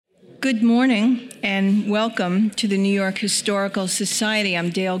Good morning and welcome to the New York Historical Society.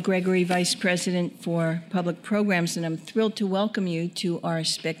 I'm Dale Gregory, Vice President for Public Programs, and I'm thrilled to welcome you to our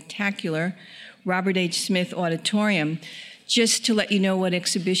spectacular Robert H. Smith Auditorium. Just to let you know what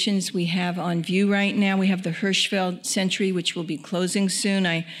exhibitions we have on view right now, we have the Hirschfeld Century, which will be closing soon.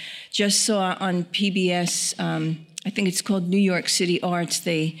 I just saw on PBS, I think it's called New York City Arts,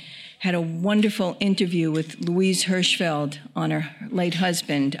 they had a wonderful interview with Louise Hirschfeld on her late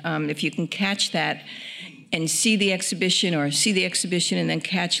husband. If you can catch that and see the exhibition, or see the exhibition and then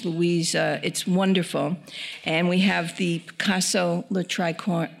catch Louise, it's wonderful. And we have the Picasso Le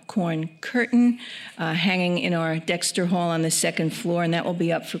Tricorne curtain hanging in our Dexter Hall on the second floor, and that will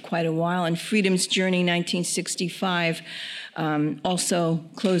be up for quite a while. And Freedom's Journey 1965, also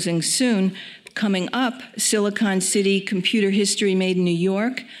closing soon. Coming up, Silicon City Computer History Made in New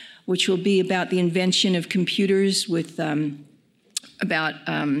York, which will be about the invention of computers with IBM,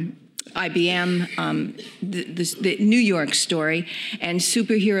 the New York story, and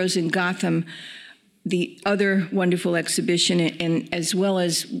Superheroes in Gotham, the other wonderful exhibition, and as well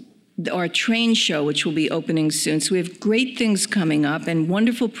as our train show, which will be opening soon. So we have great things coming up and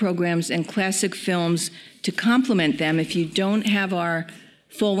wonderful programs and classic films to complement them. If you don't have our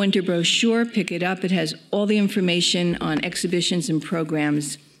fall winter brochure, pick it up. It has all the information on exhibitions and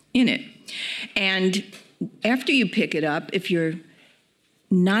programs in it. And after you pick it up, if you're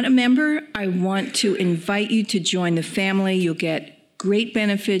not a member, I want to invite you to join the family. You'll get great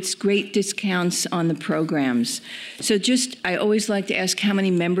benefits, great discounts on the programs. So I always like to ask, how many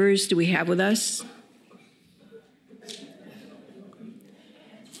members do we have with us?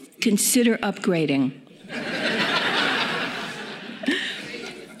 Consider upgrading.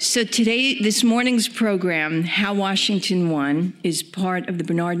 So this morning's program, How Washington Won, is part of the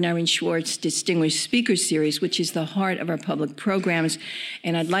Bernard and Irene Schwartz Distinguished Speaker Series, which is the heart of our public programs.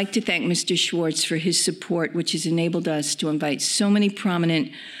 And I'd like to thank Mr. Schwartz for his support, which has enabled us to invite so many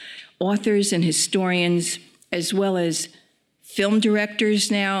prominent authors and historians, as well as film directors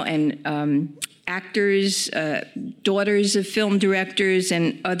now, and actors, daughters of film directors,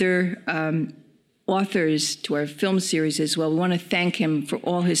 and other authors to our film series as well. We want to thank him for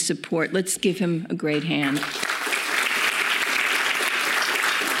all his support. Let's give him a great hand.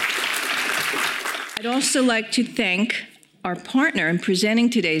 I'd also like to thank our partner in presenting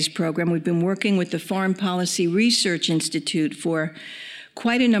today's program. We've been working with the Foreign Policy Research Institute for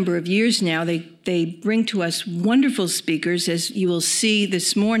quite a number of years now. They bring to us wonderful speakers, as you will see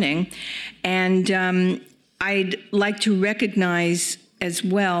this morning. And I'd like to recognize as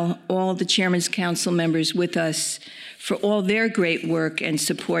well all the Chairman's Council members with us for all their great work and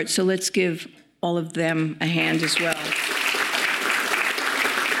support. So let's give all of them a hand as well.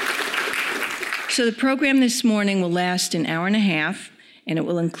 So the program this morning will last an hour and a half, and it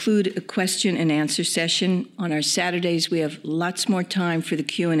will include a question and answer session. On our Saturdays, we have lots more time for the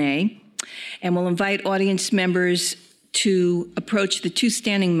Q&A, and we'll invite audience members to approach the two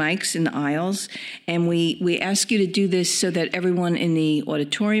standing mics in the aisles. And we ask you to do this so that everyone in the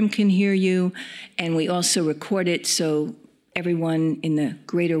auditorium can hear you. And we also record it so everyone in the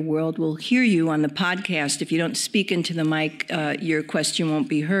greater world will hear you on the podcast. If you don't speak into the mic, your question won't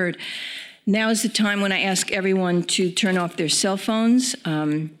be heard. Now is the time when I ask everyone to turn off their cell phones,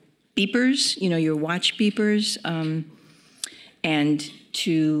 beepers, your watch beepers, and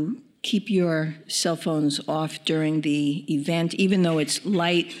to keep your cell phones off during the event, even though it's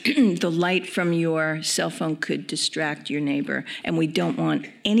light. The light from your cell phone could distract your neighbor, and we don't want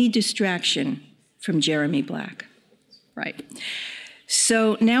any distraction from Jeremy Black. Right.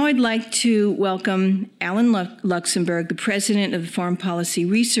 So now I'd like to welcome Alan Luxembourg, the president of the Foreign Policy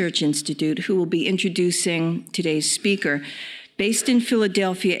Research Institute, who will be introducing today's speaker. Based in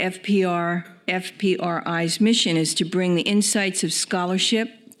Philadelphia, FPRI's mission is to bring the insights of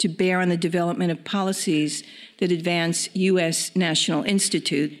scholarship to bear on the development of policies that advance U.S. national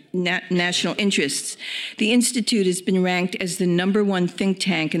interests. The Institute has been ranked as the #1 think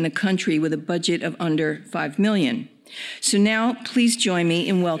tank in the country with a budget of under $5 million. So now, please join me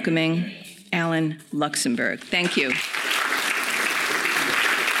in welcoming Alan Luxembourg. Thank you.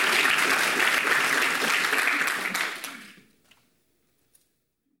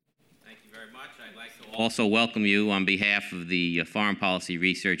 Also welcome you on behalf of the Foreign Policy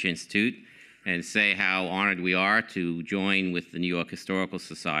Research Institute and say how honored we are to join with the New York Historical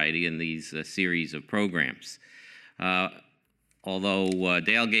Society in these series of programs. Although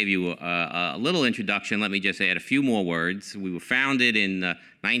Dale gave you a little introduction, let me just add a few more words. We were founded in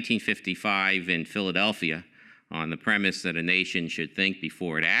 1955 in Philadelphia on the premise that a nation should think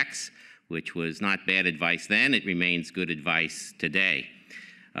before it acts, which was not bad advice then. It remains good advice today.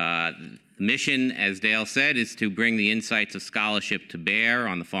 The mission, as Dale said, is to bring the insights of scholarship to bear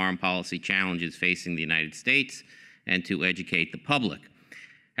on the foreign policy challenges facing the United States and to educate the public.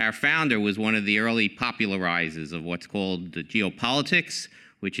 Our founder was one of the early popularizers of what's called the geopolitics,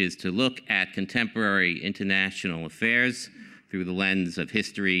 which is to look at contemporary international affairs through the lens of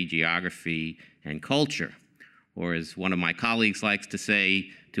history, geography, and culture. Or as one of my colleagues likes to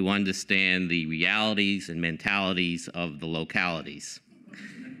say, to understand the realities and mentalities of the localities.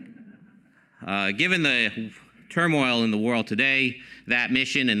 Given the turmoil in the world today, that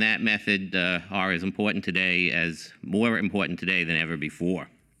mission and that method are as important today as more important today than ever before.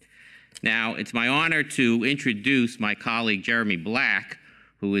 Now, it's my honor to introduce my colleague Jeremy Black,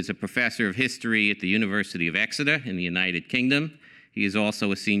 who is a professor of history at the University of Exeter in the United Kingdom. He is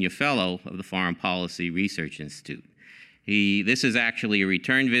also a senior fellow of the Foreign Policy Research Institute. This is actually a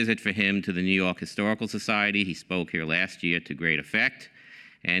return visit for him to the New York Historical Society. He spoke here last year to great effect.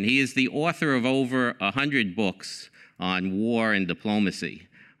 And he is the author of over 100 books on war and diplomacy,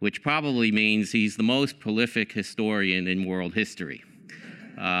 which probably means he's the most prolific historian in world history.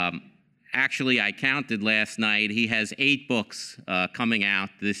 Actually, I counted last night, he has 8 books coming out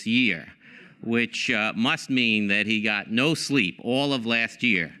this year, which must mean that he got no sleep all of last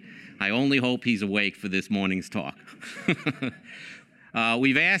year. I only hope he's awake for this morning's talk.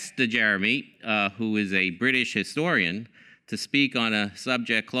 We've asked Jeremy, who is a British historian, to speak on a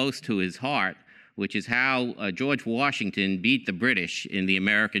subject close to his heart, which is how George Washington beat the British in the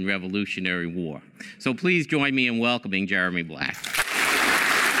American Revolutionary War. So please join me in welcoming Jeremy Black.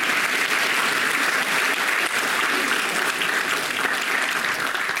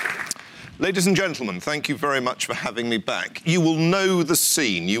 Ladies and gentlemen, thank you very much for having me back. You will know the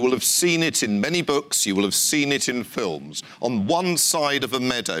scene. You will have seen it in many books. You will have seen it in films. On one side of a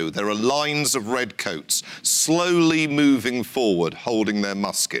meadow, there are lines of redcoats slowly moving forward, holding their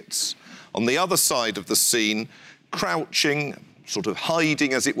muskets. On the other side of the scene, crouching, sort of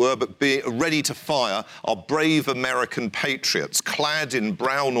hiding as it were, but ready to fire, are brave American patriots, clad in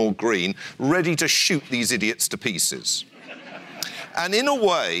brown or green, ready to shoot these idiots to pieces. And in a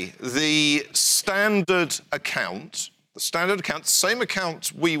way, the standard account, same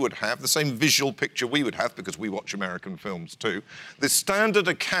account we would have, the same visual picture we would have, because we watch American films too, the standard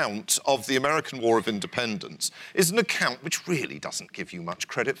account of the American War of Independence is an account which really doesn't give you much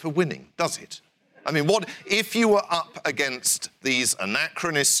credit for winning, does it? I mean, what if you were up against these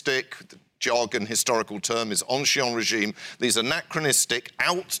anachronistic, the jargon historical term is ancien regime, these anachronistic,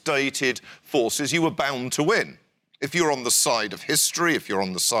 outdated forces, you were bound to win. If you're on the side of history, if you're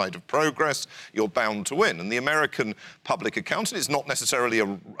on the side of progress, you're bound to win. And the American public account, and it's not necessarily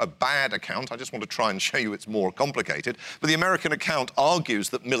a bad account, I just want to try and show you it's more complicated, but the American account argues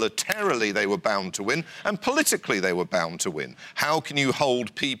that militarily they were bound to win, and politically they were bound to win. How can you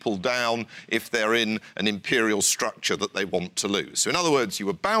hold people down if they're in an imperial structure that they want to lose? So in other words, you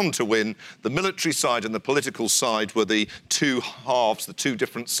were bound to win. The military side and the political side were the two halves, the two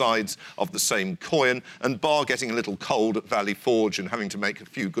different sides of the same coin, and bar getting a little cold at Valley Forge and having to make a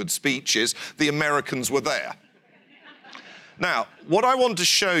few good speeches, the Americans were there. Now, what I want to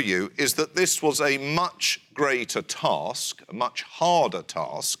show you is that this was a much greater task, a much harder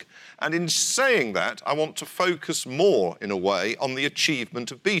task, and in saying that, I want to focus more, in a way, on the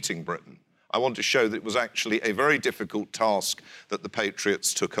achievement of beating Britain. I want to show that it was actually a very difficult task that the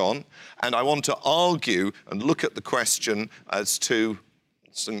Patriots took on, and I want to argue and look at the question as to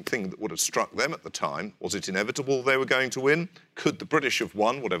something that would have struck them at the time. Was it inevitable they were going to win? Could the British have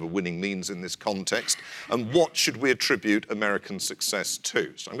won, whatever winning means in this context? And what should we attribute American success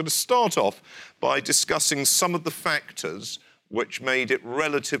to? So I'm going to start off by discussing some of the factors which made it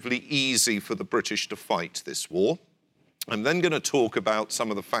relatively easy for the British to fight this war. I'm then going to talk about some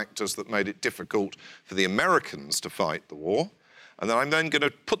of the factors that made it difficult for the Americans to fight the war. And then I'm then going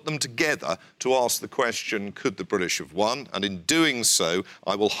to put them together to ask the question, could the British have won? And in doing so,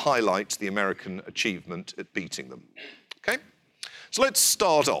 I will highlight the American achievement at beating them. Okay? So let's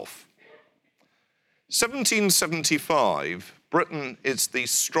start off. 1775, Britain is the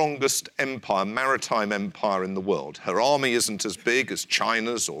strongest empire, maritime empire in the world. Her army isn't as big as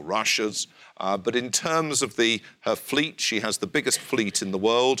China's or Russia's, but in terms of her fleet, she has the biggest fleet in the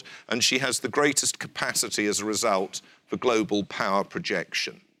world, and she has the greatest capacity as a result for global power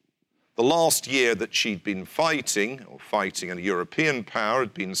projection. The last year that she'd been fighting a European power,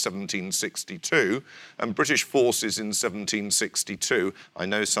 had been 1762, and British forces in 1762. I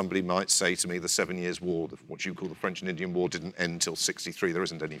know somebody might say to me the 7 Years' War, what you call the French and Indian War, didn't end till 63. There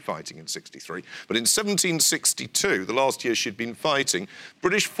isn't any fighting in 63. But in 1762, the last year she'd been fighting,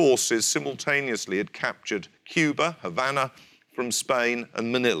 British forces simultaneously had captured Cuba, Havana, from Spain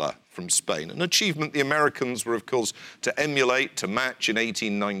and Manila from Spain. An achievement the Americans were, of course, to emulate, to match in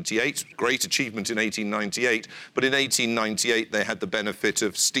 1898. Great achievement in 1898, but in 1898 they had the benefit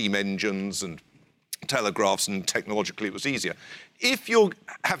of steam engines and telegraphs, and technologically it was easier. If you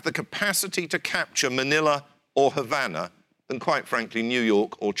have the capacity to capture Manila or Havana, then quite frankly, New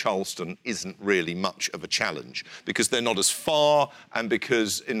York or Charleston isn't really much of a challenge, because they're not as far and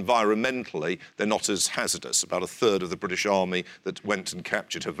because environmentally they're not as hazardous. About a third of the British Army that went and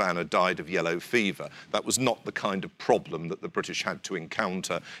captured Havana died of yellow fever. That was not the kind of problem that the British had to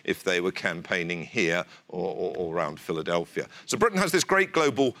encounter if they were campaigning here or around Philadelphia. So Britain has this great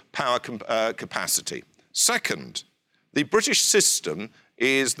global power capacity. Second, the British system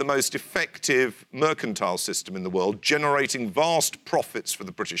is the most effective mercantile system in the world, generating vast profits for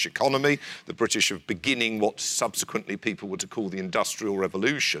the British economy. The British are beginning what subsequently people were to call the Industrial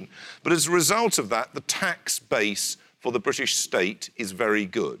Revolution. But as a result of that, the tax base for the British state is very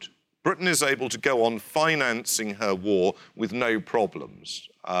good. Britain is able to go on financing her war with no problems.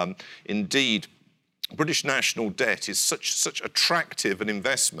 Indeed, British national debt is such attractive an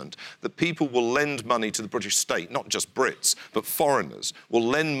investment that people will lend money to the British state, not just Brits, but foreigners, will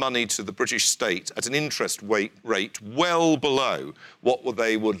lend money to the British state at an interest rate well below what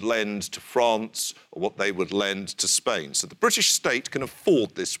they would lend to France or what they would lend to Spain. So the British state can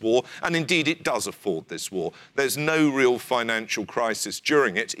afford this war, and indeed it does afford this war. There's no real financial crisis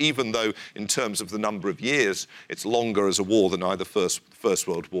during it, even though in terms of the number of years, it's longer as a war than either First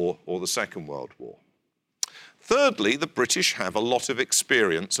World War or the Second World War. Thirdly, the British have a lot of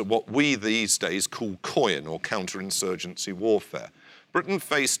experience of what we these days call COIN, or counterinsurgency warfare. Britain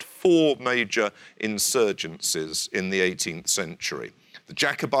faced 4 major insurgencies in the 18th century. The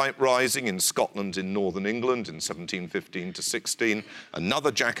Jacobite Rising in Scotland in northern England in 1715 to 16,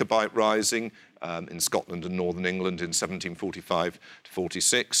 another Jacobite Rising in Scotland and northern England in 1745 to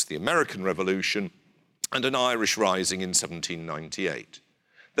 46, the American Revolution, and an Irish Rising in 1798.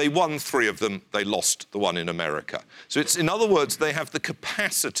 They won 3 of them, they lost the one in America. So it's, in other words, they have the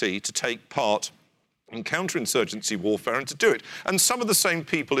capacity to take part in counterinsurgency warfare and to do it. And some of the same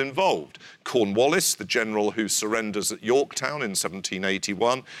people involved. Cornwallis, the general who surrenders at Yorktown in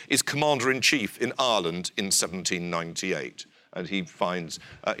 1781, is commander-in-chief in Ireland in 1798. And he finds,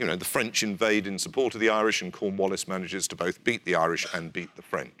 the French invade in support of the Irish, and Cornwallis manages to both beat the Irish and beat the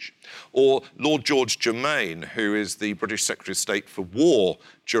French. Or Lord George Germain, who is the British Secretary of State for War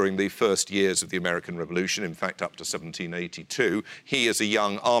during the first years of the American Revolution, in fact, up to 1782. He, as a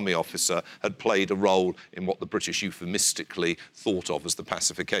young army officer, had played a role in what the British euphemistically thought of as the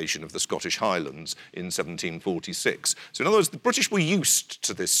pacification of the Scottish Highlands in 1746. So in other words, the British were used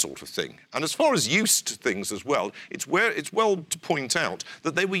to this sort of thing. And as far as used to things as well, it's well to point out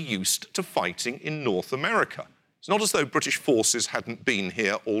that they were used to fighting in North America. It's not as though British forces hadn't been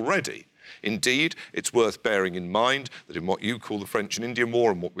here already. Indeed, it's worth bearing in mind that in what you call the French and Indian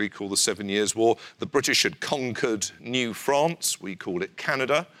War and what we call the 7 Years' War, the British had conquered New France, we call it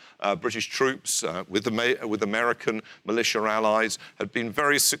Canada. British troops with American militia allies had been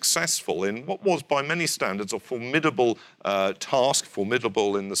very successful in what was by many standards a formidable task,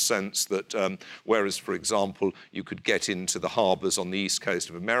 formidable in the sense that whereas, for example, you could get into the harbours on the east coast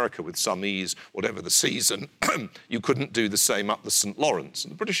of America with some ease, whatever the season, you couldn't do the same up the St. Lawrence.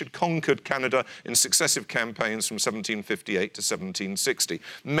 And the British had conquered Canada in successive campaigns from 1758 to 1760.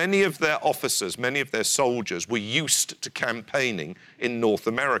 Many of their officers, many of their soldiers were used to campaigning in North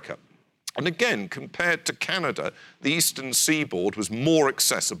America. And again, compared to Canada, the eastern seaboard was more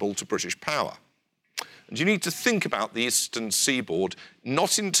accessible to British power. And you need to think about the eastern seaboard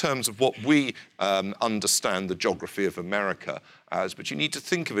not in terms of what we understand the geography of America as, but you need to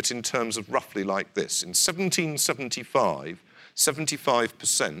think of it in terms of roughly like this. In 1775,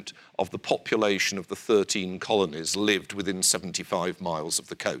 75% of the population of the 13 colonies lived within 75 miles of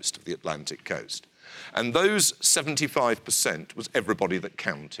the coast, of the Atlantic coast. And those 75% was everybody that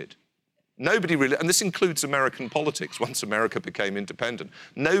counted. Nobody really, and this includes American politics, once America became independent,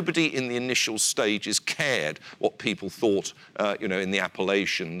 nobody in the initial stages cared what people thought, in the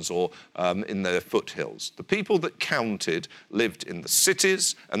Appalachians or in the foothills. The people that counted lived in the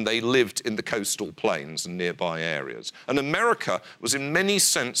cities and they lived in the coastal plains and nearby areas. And America was in many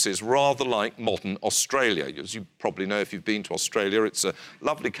senses rather like modern Australia. As you probably know if you've been to Australia, it's a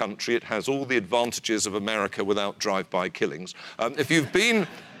lovely country. It has all the advantages of America without drive-by killings. If you've been...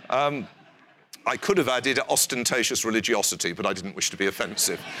 I could have added ostentatious religiosity, but I didn't wish to be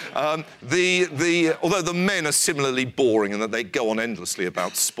offensive. Although the men are similarly boring in that they go on endlessly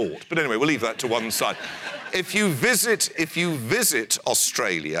about sport. But anyway, we'll leave that to one side. if you visit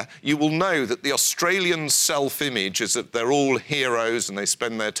Australia, you will know that the Australian self-image is that they're all heroes and they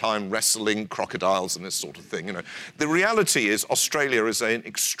spend their time wrestling crocodiles and this sort of thing. You know, the reality is Australia is an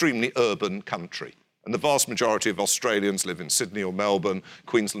extremely urban country. And the vast majority of Australians live in Sydney or Melbourne,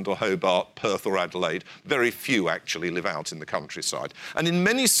 Queensland or Hobart, Perth or Adelaide. Very few actually live out in the countryside. And in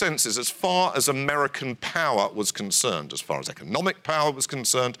many senses, as far as American power was concerned, as far as economic power was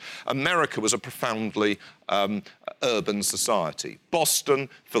concerned, America was a profoundly urban society. Boston,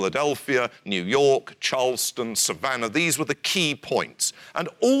 Philadelphia, New York, Charleston, Savannah, these were the key points. And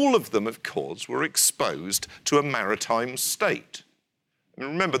all of them, of course, were exposed to a maritime state. And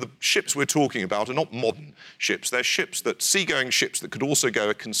remember, the ships we're talking about are not modern ships. They're seagoing ships that could also go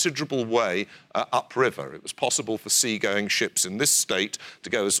a considerable way upriver. It was possible for seagoing ships in this state to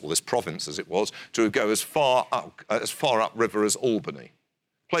go or this province as it was, to go as far upriver as Albany.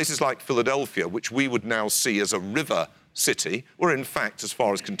 Places like Philadelphia, which we would now see as a river city, were in fact, as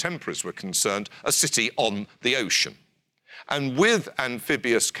far as contemporaries were concerned, a city on the ocean. And with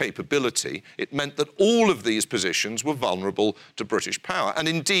amphibious capability, it meant that all of these positions were vulnerable to British power. And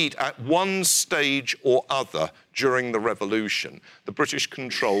indeed, at one stage or other during the Revolution, the British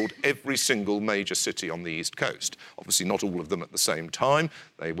controlled every single major city on the East Coast. Obviously, not all of them at the same time.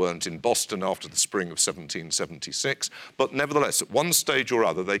 They weren't in Boston after the spring of 1776. But nevertheless, at one stage or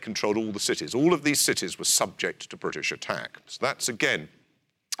other, they controlled all the cities. All of these cities were subject to British attack. So that's, again,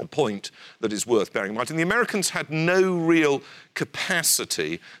 a point that is worth bearing in mind. And the Americans had no real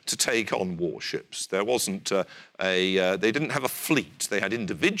capacity to take on warships. There wasn't they didn't have a fleet. They had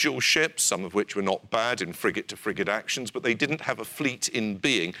individual ships, some of which were not bad in frigate-to-frigate actions, but they didn't have a fleet in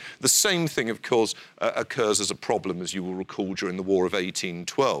being. The same thing, of course, occurs as a problem, as you will recall, during the War of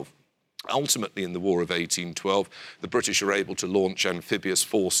 1812. Ultimately, in the War of 1812, the British are able to launch amphibious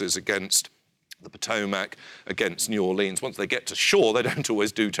forces against the Potomac, against New Orleans. Once they get to shore, they don't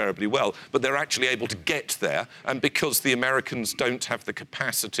always do terribly well, but they're actually able to get there. And because the Americans don't have the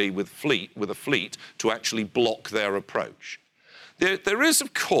capacity with a fleet to actually block their approach. There is,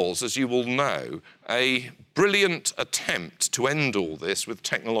 of course, as you will know, a brilliant attempt to end all this with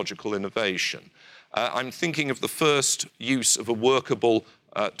technological innovation. I'm thinking of the first use of a workable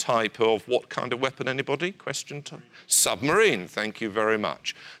type of what kind of weapon, anybody? Question time? Submarine, thank you very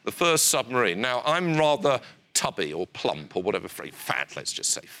much. The first submarine. Now, I'm rather tubby or plump or whatever, fat, let's just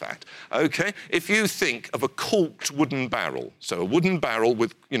say fat. Okay, if you think of a corked wooden barrel, so a wooden barrel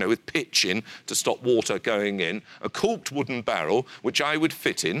with pitch in to stop water going in, a corked wooden barrel, which I would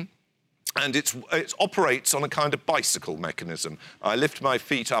fit in, and it operates on a kind of bicycle mechanism. I lift my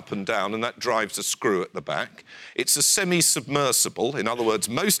feet up and down, and that drives a screw at the back. It's a semi-submersible. In other words,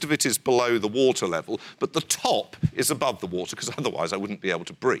 most of it is below the water level, but the top is above the water, because otherwise I wouldn't be able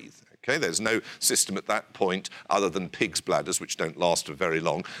to breathe. Okay, there's no system at that point other than pig's bladders, which don't last for very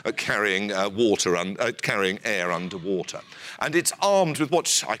long, at carrying carrying air underwater. And it's armed with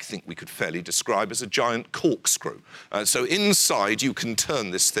what I think we could fairly describe as a giant corkscrew. So inside you can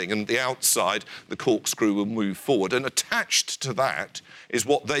turn this thing, and the outside the corkscrew will move forward. And attached to that is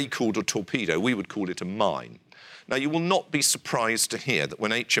what they called a torpedo. We would call it a mine. Now, you will not be surprised to hear that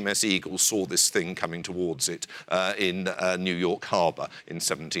when HMS Eagle saw this thing coming towards it in New York Harbour in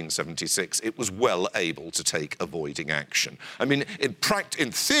 1776, it was well able to take avoiding action. I mean,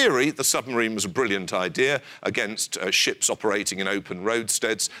 in theory, the submarine was a brilliant idea against ships operating in open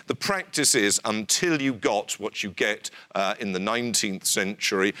roadsteads. The practice is, until you got what you get in the 19th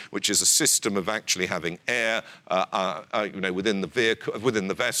century, which is a system of actually having air within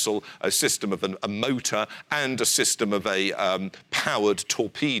the vessel, a system of a motor, and a system of a powered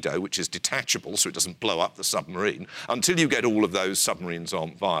torpedo, which is detachable so it doesn't blow up the submarine. Until you get all of those, submarines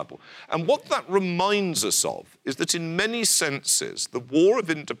aren't viable. And what that reminds us of is that in many senses, the War of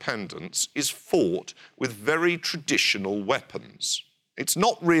Independence is fought with very traditional weapons. It's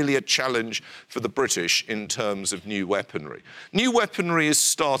not really a challenge for the British in terms of new weaponry. New weaponry is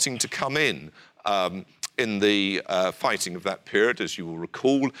starting to come in the fighting of that period. As you will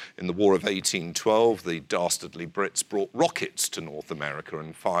recall, in the War of 1812, the dastardly Brits brought rockets to North America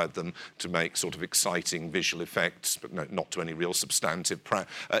and fired them to make sort of exciting visual effects, but not to any real substantive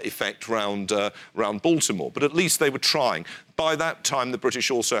effect round Baltimore. But at least they were trying. By that time, the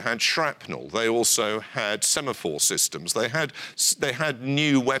British also had shrapnel. They also had semaphore systems. They had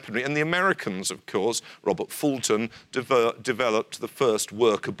new weaponry. And the Americans, of course, Robert Fulton, developed the first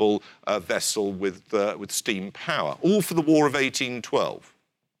workable vessel with steam power, all for the War of 1812.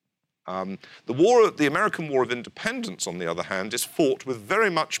 The American War of Independence, on the other hand, is fought with very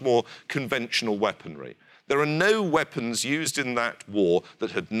much more conventional weaponry. There are no weapons used in that war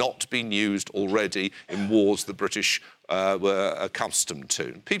that had not been used already in wars the British were accustomed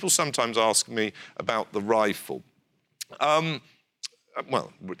to. People sometimes ask me about the rifle.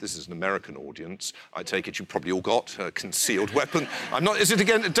 Well, this is an American audience. I take it you probably all got a concealed weapon. I'm not. Is it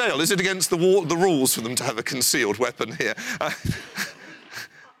against Dale? Is it against the rules for them to have a concealed weapon here? I'll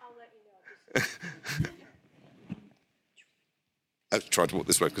let you know. I've tried to walk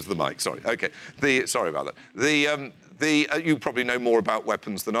this way because of the mic. Sorry. Okay. Sorry about that. You probably know more about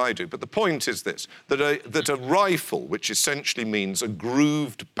weapons than I do, but the point is this: that a rifle, which essentially means a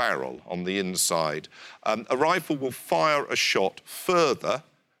grooved barrel on the inside, a rifle will fire a shot further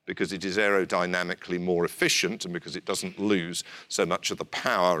because it is aerodynamically more efficient and because it doesn't lose so much of the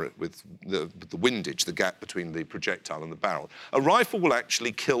power with the windage, the gap between the projectile and the barrel. A rifle will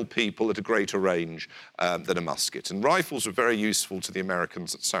actually kill people at a greater range than a musket, and rifles were very useful to the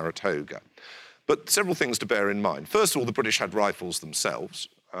Americans at Saratoga. But several things to bear in mind. First of all, the British had rifles themselves.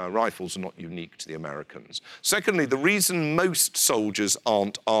 Rifles are not unique to the Americans. Secondly, the reason most soldiers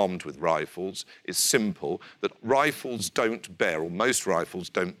aren't armed with rifles is simple, that rifles don't bear, or most rifles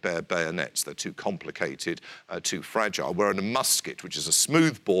don't bear bayonets. They're too complicated, too fragile, whereas a musket, which is a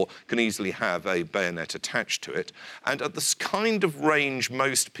smooth bore, can easily have a bayonet attached to it. And at the kind of range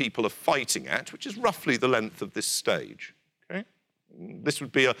most people are fighting at, which is roughly the length of this stage, okay? This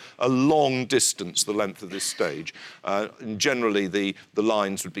would be a long distance, the length of this stage. And generally, the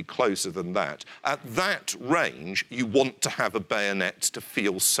lines would be closer than that. At that range, you want to have a bayonet to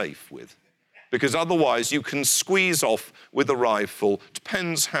feel safe with, because otherwise you can squeeze off with a rifle.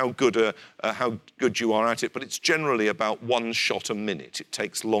 Depends how good you are at it, but it's generally about 1 shot a minute. It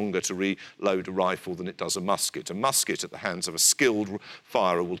takes longer to reload a rifle than it does a musket. A musket at the hands of a skilled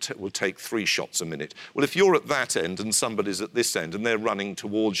firer will take 3 shots a minute. Well, if you're at that end and somebody's at this end and they're running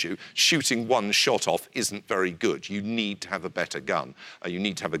towards you, shooting 1 shot off isn't very good. You need to have a better gun. You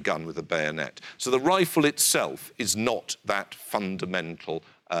need to have a gun with a bayonet. So the rifle itself is not that fundamental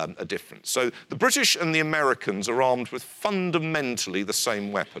a difference. So the British and the Americans are armed with fundamentally the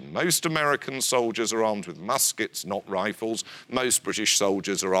same weapon. Most American soldiers are armed with muskets, not rifles. Most British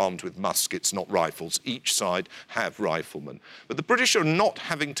soldiers are armed with muskets, not rifles. Each side have riflemen. But the British are not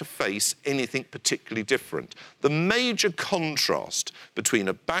having to face anything particularly different. The major contrast between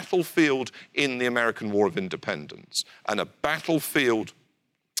a battlefield in the American War of Independence and a battlefield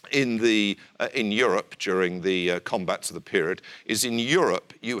in Europe during the combats of the period is in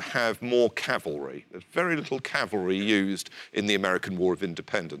Europe you have more cavalry. There's very little cavalry used in the American War of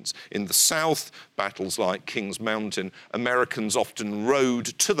Independence. In the South, battles like King's Mountain, Americans often rode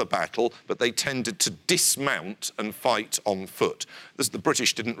to the battle, but they tended to dismount and fight on foot. The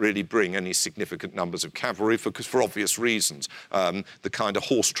British didn't really bring any significant numbers of cavalry for obvious reasons. The kind of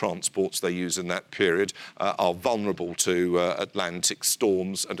horse transports they use in that period are vulnerable to Atlantic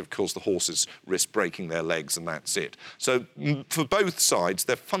storms, and of course the horses risk breaking their legs, and that's it. So for both sides,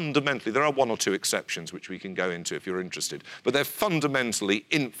 there are 1 or 2 exceptions which we can go into if you're interested, but they're fundamentally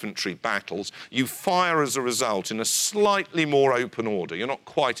infantry battles. You fire as a result in a slightly more open order. You're not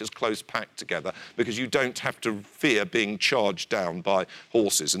quite as close packed together because you don't have to fear being charged down by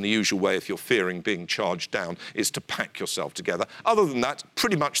horses. And the usual way, if you're fearing being charged down, is to pack yourself together. Other than that,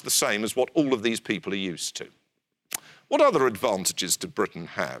 pretty much the same as what all of these people are used to. What other advantages did Britain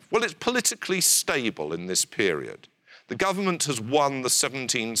have? Well, it's politically stable in this period. The government has won the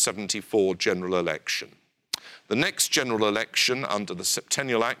 1774 general election. The next general election under the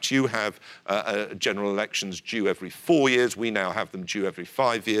Septennial Act, you have general elections due every 4 years. We now have them due every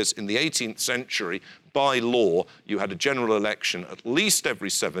 5 years. In the 18th century, by law, you had a general election at least every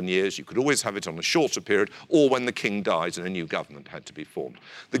 7 years. You could always have it on a shorter period, or when the king dies and a new government had to be formed.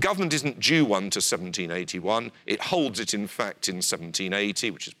 The government isn't due one to 1781. It holds it, in fact, in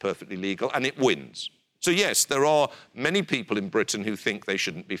 1780, which is perfectly legal, and it wins. So yes, there are many people in Britain who think they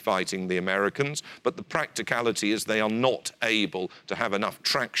shouldn't be fighting the Americans, but the practicality is they are not able to have enough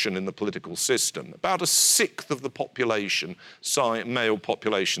traction in the political system. About 1/6 of the population, male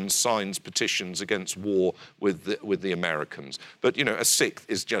population, signs petitions against war with the Americans. But, you know, 1/6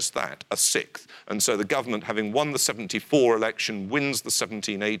 is just that, 1/6. And so the government, having won the 74 election, wins the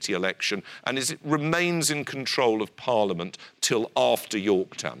 1780 election, and it remains in control of Parliament till after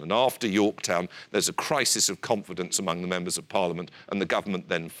Yorktown. And after Yorktown, there's a crisis of confidence among the members of Parliament, and the government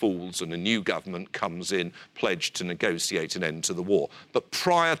then falls, and a new government comes in, pledged to negotiate an end to the war. But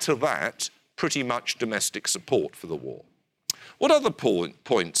prior to that, pretty much domestic support for the war. What other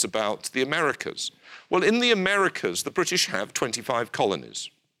points about the Americas? Well, in the Americas, the British have 25 colonies.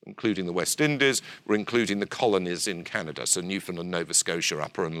 including the West Indies. We're including the colonies in Canada. So Newfoundland, Nova Scotia,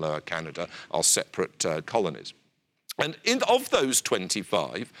 Upper and Lower Canada are separate colonies. And of those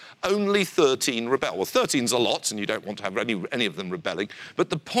 25, only 13 rebel. Well, 13's a lot, and you don't want to have any of them rebelling.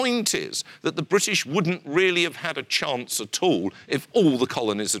 But the point is that the British wouldn't really have had a chance at all if all the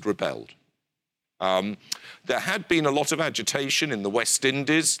colonies had rebelled. There had been a lot of agitation in the West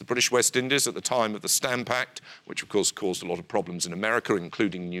Indies, the British West Indies, at the time of the Stamp Act, which of course caused a lot of problems in America,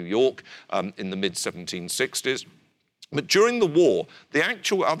 including New York, in the mid-1760s. But during the war, the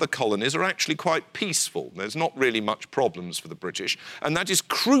actual other colonies are actually quite peaceful. There's not really much problems for the British, and that is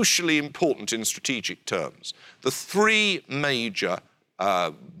crucially important in strategic terms. The three major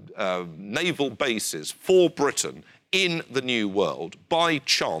naval bases for Britain in the New World, by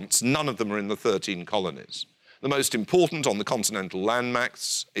chance, none of them are in the 13 colonies. The most important on the continental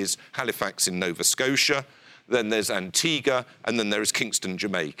landmass is Halifax in Nova Scotia, then there's Antigua, and then there is Kingston,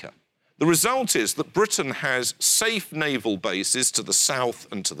 Jamaica. The result is that Britain has safe naval bases to the south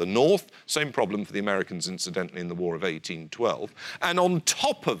and to the north, same problem for the Americans, incidentally, in the War of 1812, and on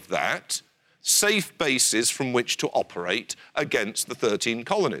top of that, safe bases from which to operate against the 13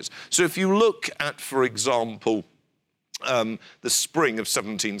 colonies. So if you look at, for example, the spring of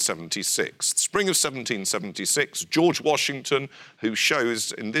 1776. The spring of 1776, George Washington, who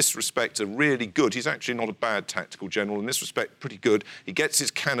shows in this respect a really good, he's actually not a bad tactical general, in this respect pretty good. He gets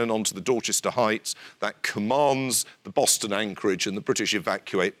his cannon onto the Dorchester Heights, that commands the Boston anchorage, and the British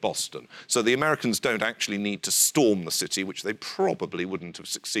evacuate Boston. So the Americans don't actually need to storm the city, which they probably wouldn't have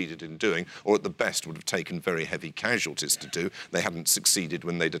succeeded in doing, or at the best would have taken very heavy casualties to do. They hadn't succeeded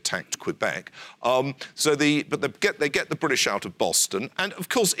when they'd attacked Quebec. But they get the British out of Boston. And of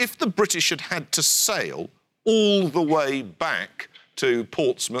course, if the British had had to sail all the way back to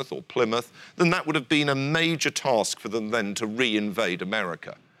Portsmouth or Plymouth, then that would have been a major task for them then to re-invade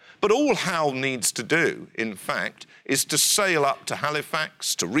America. But all Howe needs to do, in fact, is to sail up to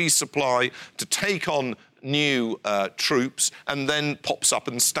Halifax, to resupply, to take on new troops, and then pops up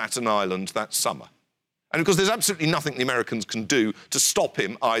in Staten Island that summer. And of course, there's absolutely nothing the Americans can do to stop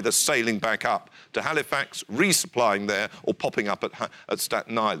him either sailing back up to Halifax, resupplying there, or popping up at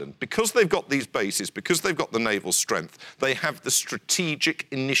Staten Island. Because they've got these bases, because they've got the naval strength, they have the strategic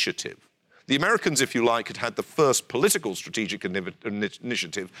initiative. The Americans, if you like, had had the first political strategic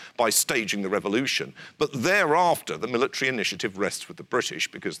initiative by staging the revolution. But thereafter, the military initiative rests with the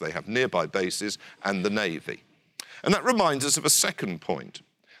British because they have nearby bases and the Navy. And that reminds us of a second point.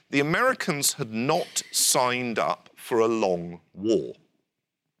 The Americans had not signed up for a long war.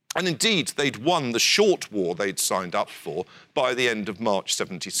 And indeed, they'd won the short war they'd signed up for by the end of March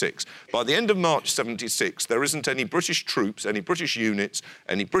 76. By the end of March 76, there isn't any British troops, any British units,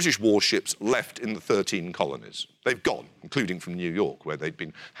 any British warships left in the 13 colonies. They've gone, including from New York, where they'd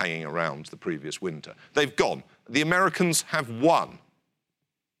been hanging around the previous winter. They've gone. The Americans have won.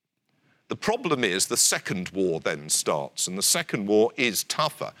 The problem is the Second War then starts, and the Second War is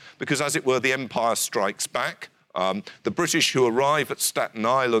tougher because, as it were, the Empire strikes back. The British who arrive at Staten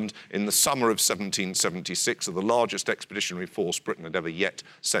Island in the summer of 1776 are the largest expeditionary force Britain had ever yet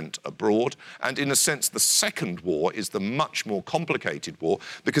sent abroad. And in a sense, the Second War is the much more complicated war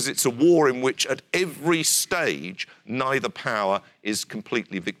because it's a war in which at every stage, neither power is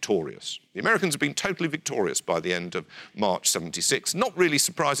completely victorious. The Americans have been totally victorious by the end of March 76. Not really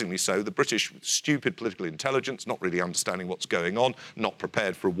surprisingly so. The British, with stupid political intelligence, not really understanding what's going on, not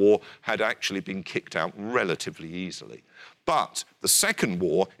prepared for a war, had actually been kicked out relatively easily. But the Second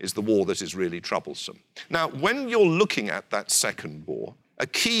War is the war that is really troublesome. Now, when you're looking at that Second War, a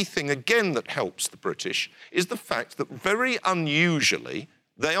key thing, again, that helps the British is the fact that very unusually,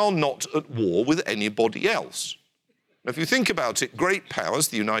 they are not at war with anybody else. Now, if you think about it, great powers,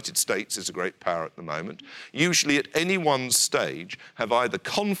 the United States is a great power at the moment, usually at any one stage have either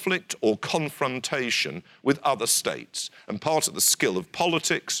conflict or confrontation with other states. And part of the skill of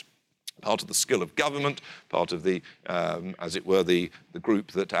politics, part of the skill of government, part of the, as it were, the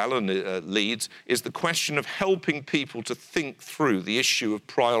group that Alan leads, is the question of helping people to think through the issue of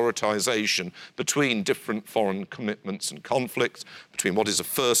prioritization between different foreign commitments and conflicts, between what is a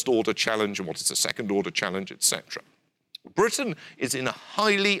first-order challenge and what is a second-order challenge, etc. Britain is in a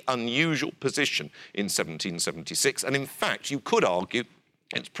highly unusual position in 1776, and in fact, you could argue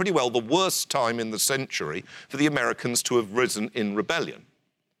it's pretty well the worst time in the century for the Americans to have risen in rebellion,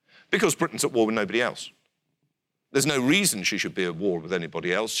 because Britain's at war with nobody else. There's no reason she should be at war with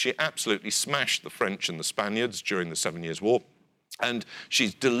anybody else. She absolutely smashed the French and the Spaniards during the 7 Years' War. And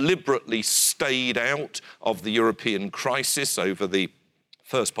she's deliberately stayed out of the European crisis over the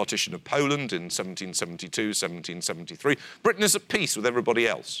first partition of Poland in 1772, 1773. Britain is at peace with everybody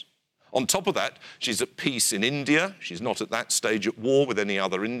else. On top of that, she's at peace in India. She's not at that stage at war with any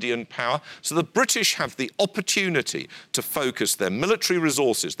other Indian power. So the British have the opportunity to focus their military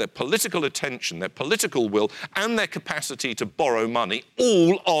resources, their political attention, their political will, and their capacity to borrow money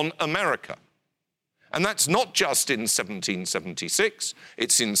all on America. And that's not just in 1776,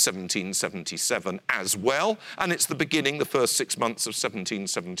 it's in 1777 as well, and it's the beginning, the first 6 months of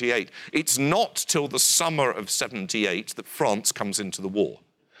 1778. It's not till the summer of 78 that France comes into the war.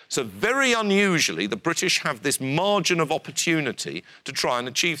 So very unusually, the British have this margin of opportunity to try and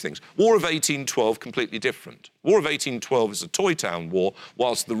achieve things. War of 1812, completely different. War of 1812 is a Toy Town war,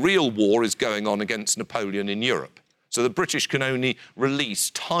 whilst the real war is going on against Napoleon in Europe. So the British can only release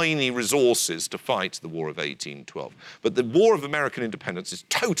tiny resources to fight the War of 1812. But the War of American Independence is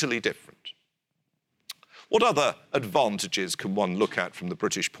totally different. What other advantages can one look at from the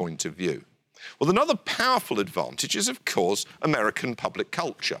British point of view? Well, another powerful advantage is, of course, American public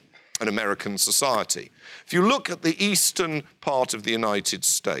culture and American society. If you look at the eastern part of the United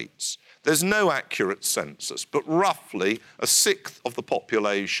States, there's no accurate census, but roughly a sixth of the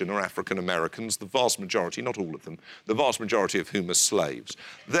population are African Americans, the vast majority, not all of them, the vast majority of whom are slaves.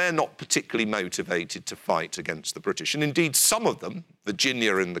 They're not particularly motivated to fight against the British. And indeed, some of them,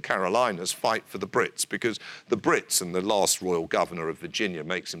 Virginia and the Carolinas, fight for the Brits because the Brits, and the last royal governor of Virginia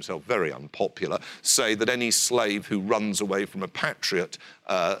makes himself very unpopular, say that any slave who runs away from a patriot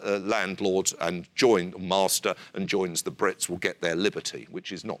landlord and master and joins the Brits will get their liberty,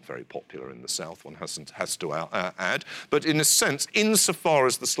 which is not very popular in the South, one has to add. But in a sense, insofar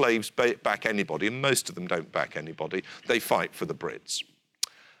as the slaves back anybody, and most of them don't back anybody, they fight for the Brits.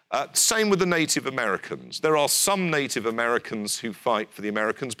 Same with the Native Americans. There are some Native Americans who fight for the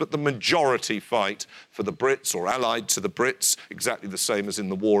Americans, but the majority fight for the Brits or allied to the Brits, exactly the same as in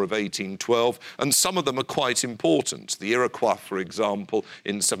the War of 1812, and some of them are quite important. The Iroquois, for example,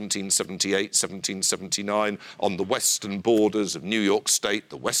 in 1778, 1779, on the western borders of New York State,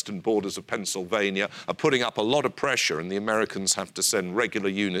 the western borders of Pennsylvania, are putting up a lot of pressure, and the Americans have to send regular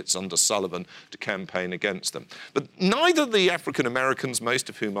units under Sullivan to campaign against them. But neither the African Americans, most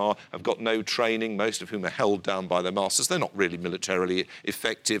of whom have got no training, most of whom are held down by their masters. They're not really militarily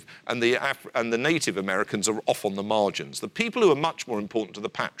effective, and the Native Americans are off on the margins. The people who are much more important are the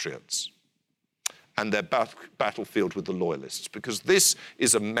Patriots and their battlefield with the Loyalists, because this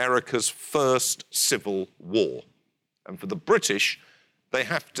is America's first civil war. And for the British, they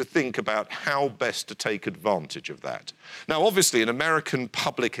have to think about how best to take advantage of that. Now, obviously, in American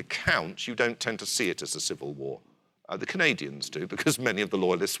public accounts, you don't tend to see it as a civil war. The Canadians do, because many of the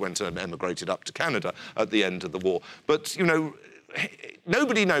Loyalists went and emigrated up to Canada at the end of the war. But, you know,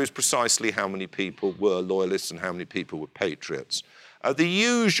 nobody knows precisely how many people were Loyalists and how many people were Patriots. The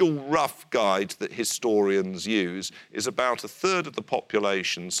usual rough guide that historians use is about a third of the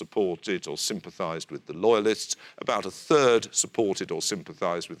population supported or sympathised with the Loyalists, about a third supported or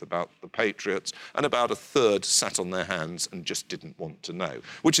sympathised with about the Patriots, and about a third sat on their hands and just didn't want to know,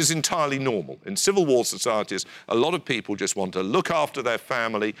 which is entirely normal. In Civil War societies, a lot of people just want to look after their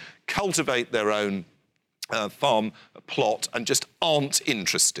family, cultivate their own farm plot, and just aren't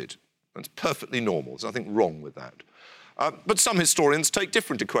interested. That's perfectly normal. There's nothing wrong with that. But some historians take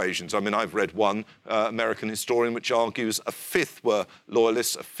different equations. I mean, I've read one American historian which argues a fifth were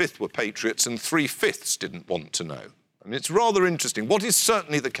Loyalists, a fifth were Patriots, and 3/5 didn't want to know. I mean, it's rather interesting. What is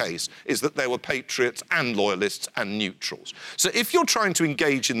certainly the case is that there were Patriots and Loyalists and neutrals. So if you're trying to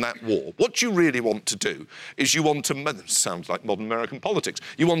engage in that war, what you really want to do is you want to, sounds like modern American politics,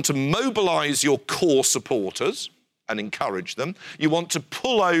 you want to mobilise your core supporters and encourage them. You want to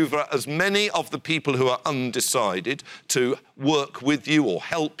pull over as many of the people who are undecided to work with you or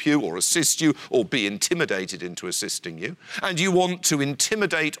help you or assist you or be intimidated into assisting you. And you want to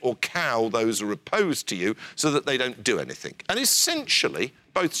intimidate or cow those who are opposed to you so that they don't do anything. And essentially,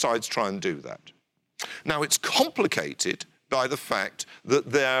 both sides try and do that. Now, it's complicated by the fact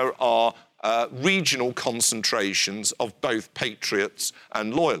that there are regional concentrations of both Patriots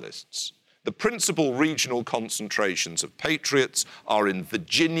and Loyalists. The principal regional concentrations of Patriots are in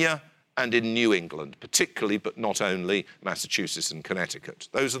Virginia and in New England, particularly, but not only, Massachusetts and Connecticut.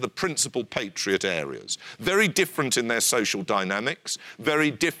 Those are the principal Patriot areas. Very different in their social dynamics,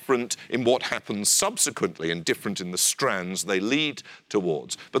 very different in what happens subsequently, and different in the strands they lead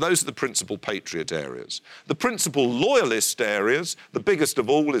towards. But those are the principal Patriot areas. The principal Loyalist areas, the biggest of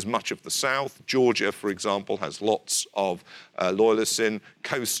all is much of the South. Georgia, for example, has lots of Loyalists in.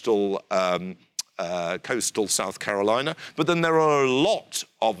 Coastal coastal South Carolina, but then there are a lot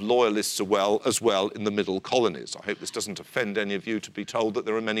of loyalists as well in the middle colonies. I hope this doesn't offend any of you to be told that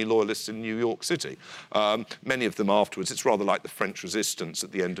there are many loyalists in New York City. Many of them afterwards. It's rather like the French resistance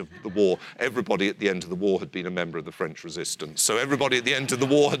at the end of the war. Everybody at the end of the war had been a member of the French resistance. So everybody at the end of the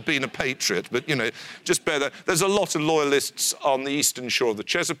war had been a patriot. But, you know, just bear that. There's a lot of loyalists on the eastern shore of the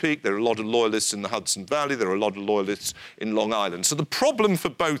Chesapeake. There are a lot of loyalists in the Hudson Valley. There are a lot of loyalists in Long Island. So the problem for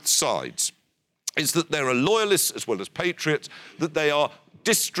both sides is that there are loyalists as well as patriots, that they are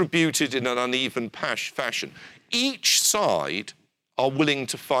distributed in an uneven fashion. Each side are willing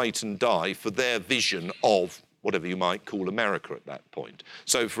to fight and die for their vision of whatever you might call America at that point.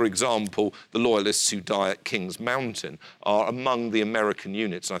 So, for example, the loyalists who die at Kings Mountain are among the American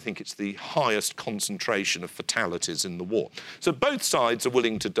units, and I think it's the highest concentration of fatalities in the war. So both sides are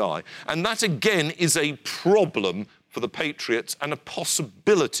willing to die, and that again is a problem for the Patriots and a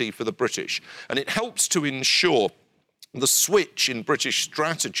possibility for the British. And it helps to ensure the switch in British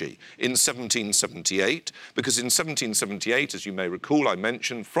strategy in 1778, because in 1778, as you may recall, I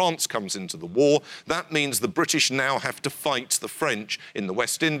mentioned, France comes into the war. That means the British now have to fight the French in the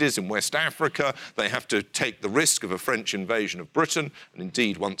West Indies, in West Africa. They have to take the risk of a French invasion of Britain. And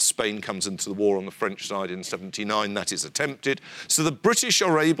indeed, once Spain comes into the war on the French side in 79, that is attempted. So the British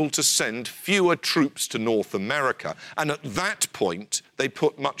are able to send fewer troops to North America. And at that point, they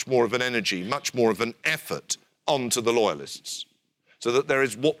put much more of an energy, much more of an effort onto the loyalists, so that there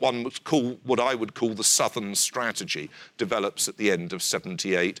is what I would call the Southern strategy develops at the end of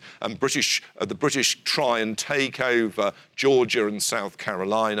 78, and the British try and take over Georgia and South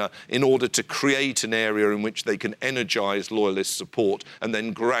Carolina in order to create an area in which they can energise loyalist support and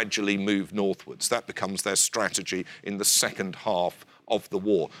then gradually move northwards. That becomes their strategy in the second half of the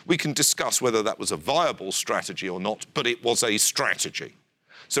war. We can discuss whether that was a viable strategy or not, but it was a strategy.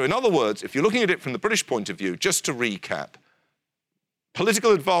 So in other words, if you're looking at it from the British point of view, just to recap,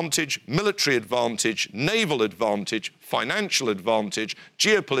 political advantage, military advantage, naval advantage, financial advantage,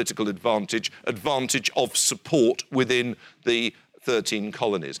 geopolitical advantage, advantage of support within the 13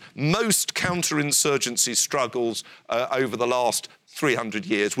 colonies. Most counterinsurgency struggles over the last 300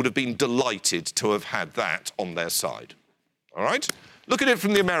 years would have been delighted to have had that on their side. All right? Look at it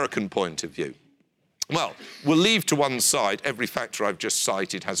from the American point of view. Well, we'll leave to one side. Every factor I've just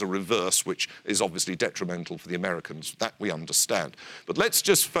cited has a reverse, which is obviously detrimental for the Americans. That we understand. But let's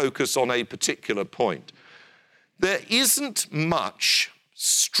just focus on a particular point. There isn't much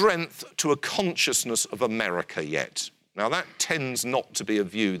strength to a consciousness of America yet. Now, that tends not to be a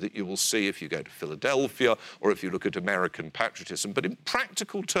view that you will see if you go to Philadelphia or if you look at American patriotism. But in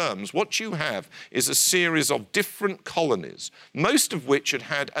practical terms, what you have is a series of different colonies, most of which had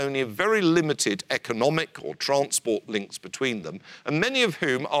had only a very limited economic or transport links between them, and many of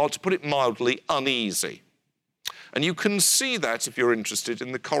whom are, to put it mildly, uneasy. And you can see that, if you're interested,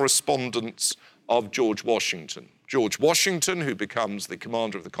 in the correspondence of George Washington. George Washington, who becomes the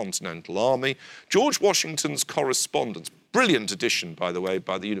commander of the Continental Army. George Washington's correspondence, brilliant edition, by the way,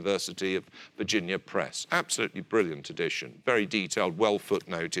 by the University of Virginia Press. Absolutely brilliant edition. Very detailed, well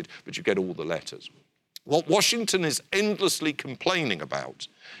footnoted, but you get all the letters. What Washington is endlessly complaining about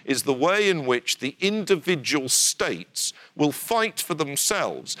is the way in which the individual states will fight for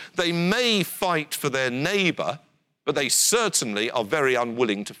themselves. They may fight for their neighbour, but they certainly are very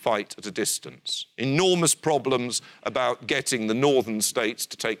unwilling to fight at a distance. Enormous problems about getting the northern states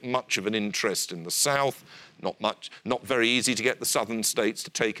to take much of an interest in the south. Not very easy to get the southern states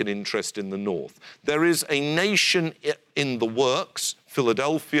to take an interest in the north. There is a nation in the works.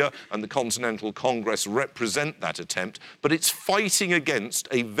 Philadelphia and the Continental Congress represent that attempt, but it's fighting against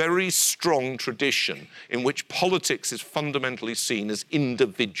a very strong tradition in which politics is fundamentally seen as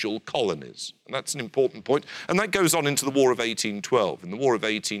individual colonies. And that's an important point. And that goes on into the War of 1812. In the War of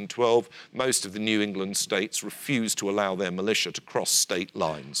 1812, most of the New England states refused to allow their militia to cross state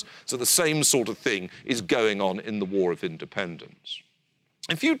lines. So the same sort of thing is going on in the War of Independence.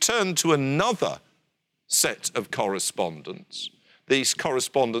 If you turn to another set of correspondence, these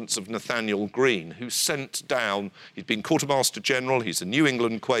correspondence of Nathaniel Greene, who sent down, he'd been Quartermaster General, he's a New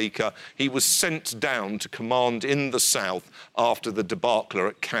England Quaker, he was sent down to command in the South after the debacle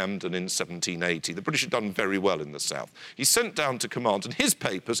at Camden in 1780. The British had done very well in the South. He's sent down to command, and his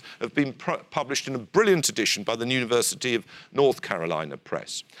papers have been published in a brilliant edition by the University of North Carolina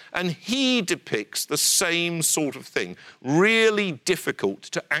Press. And he depicts the same sort of thing, really difficult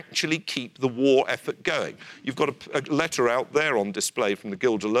to actually keep the war effort going. You've got a letter out there on display from the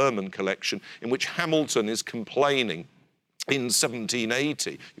Gilder Lehrman collection in which Hamilton is complaining in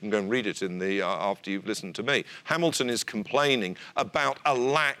 1780, you can go and read it in the after you've listened to me, Hamilton is complaining about a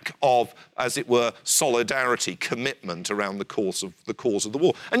lack of, as it were, solidarity, commitment around the cause of the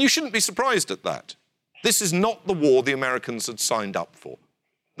war. And you shouldn't be surprised at that. This is not the war the Americans had signed up for.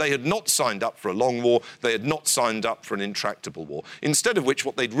 They had not signed up for a long war. They had not signed up for an intractable war. Instead of which,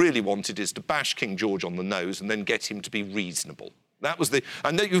 what they'd really wanted is to bash King George on the nose and then get him to be reasonable. That was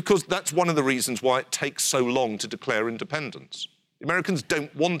of course, that's one of the reasons why it takes so long to declare independence. The Americans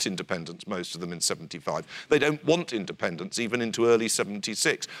don't want independence, most of them, in 75. They don't want independence even into early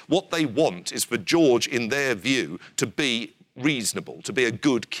 76. What they want is for George, in their view, to be reasonable, to be a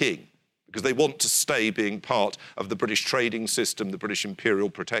good king, because they want to stay being part of the British trading system, the British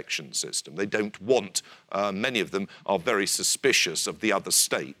imperial protection system. They don't want, many of them are very suspicious of the other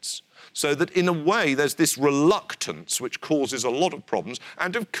states. So that, in a way, there's this reluctance which causes a lot of problems.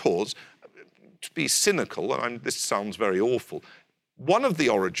 And, of course, to be cynical, and this sounds very awful, one of the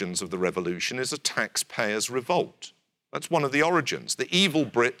origins of the revolution is a taxpayers' revolt. That's one of the origins. The evil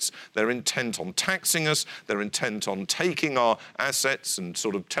Brits, they're intent on taxing us, they're intent on taking our assets and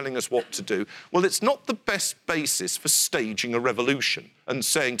sort of telling us what to do. Well, it's not the best basis for staging a revolution and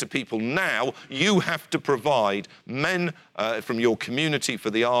saying to people, now you have to provide men from your community for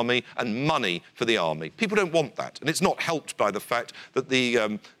the army and money for the army. People don't want that. And it's not helped by the fact that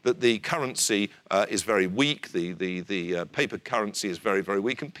the currency is very weak, the paper currency is very, very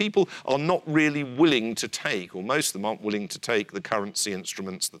weak, and people are not really willing to take, or most of them aren't willing to take, the currency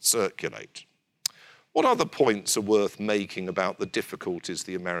instruments that circulate. What other points are worth making about the difficulties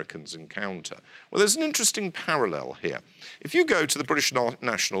the Americans encounter? Well, there's an interesting parallel here. If you go to the British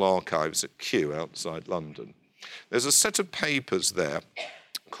National Archives at Kew outside London, there's a set of papers there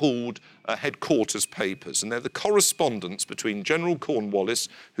called Headquarters Papers, and they're the correspondence between General Cornwallis,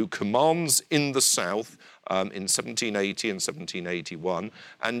 who commands in the South in 1780 and 1781,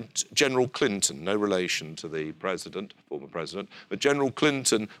 and General Clinton, no relation to the president, former president, but General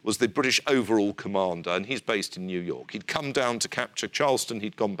Clinton was the British overall commander, and he's based in New York. He'd come down to capture Charleston,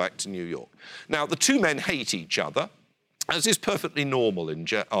 he'd gone back to New York. Now, the two men hate each other, as is perfectly normal in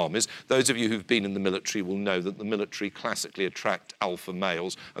armies. Those of you who've been in the military will know that the military classically attract alpha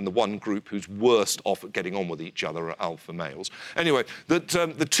males, and the one group who's worst off at getting on with each other are alpha males. Anyway, the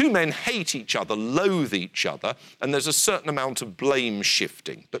two men hate each other, loathe each other, and there's a certain amount of blame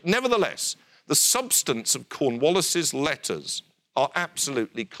shifting. But nevertheless, the substance of Cornwallis's letters are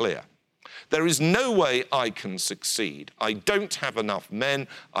absolutely clear. There is no way I can succeed. I don't have enough men.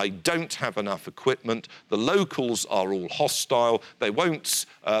 I don't have enough equipment. The locals are all hostile. They won't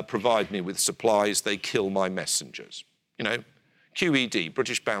provide me with supplies. They kill my messengers. You know, QED,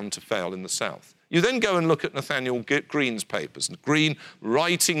 British bound to fail in the South. You then go and look at Nathaniel Greene's papers. Green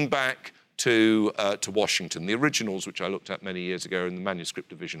writing back to Washington, the originals, which I looked at many years ago in the manuscript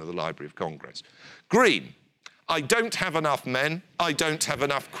division of the Library of Congress. Greene, I don't have enough men, I don't have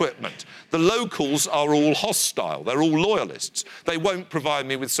enough equipment. The locals are all hostile, they're all loyalists. They won't provide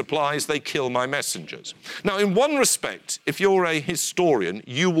me with supplies, they kill my messengers. Now, in one respect, if you're a historian,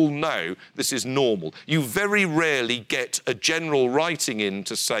 you will know this is normal. You very rarely get a general writing in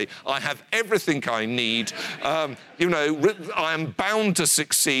to say, I have everything I need, I am bound to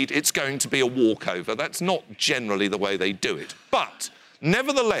succeed, it's going to be a walkover. That's not generally the way they do it. But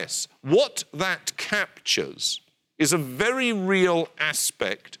nevertheless, what that captures is a very real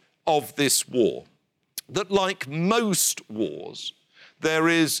aspect of this war, that like most wars, there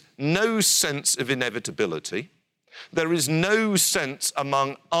is no sense of inevitability. There is no sense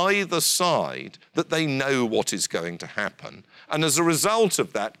among either side that they know what is going to happen. And as a result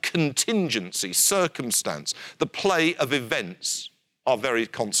of that, contingency, circumstance, the play of events are very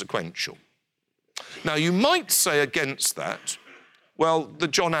consequential. Now, you might say against that, well, the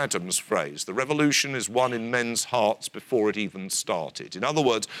John Adams phrase, the revolution is won in men's hearts before it even started. In other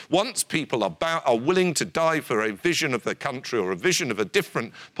words, once people are willing to die for a vision of their country or a vision of a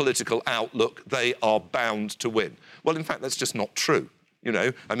different political outlook, they are bound to win. Well, in fact, that's just not true. You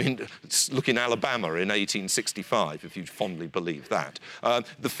know, I mean, look in Alabama in 1865, if you fondly believe that.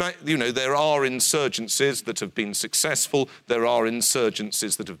 The fact, you know, there are insurgencies that have been successful. There are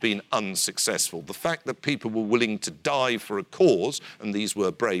insurgencies that have been unsuccessful. The fact that people were willing to die for a cause, and these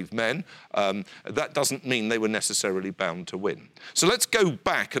were brave men, that doesn't mean they were necessarily bound to win. So let's go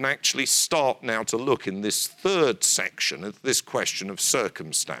back and actually start now to look in this third section at this question of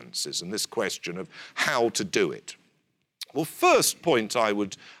circumstances and this question of how to do it. Well, first point I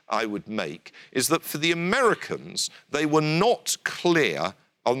would make is that for the Americans, they were not clear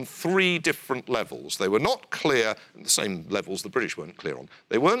on three different levels. They were not clear at the same levels the British weren't clear on.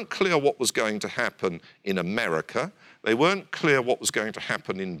 They weren't clear what was going to happen in America. they weren't clear what was going to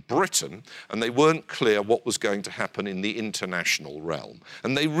happen in Britain, and they weren't clear what was going to happen in the international realm.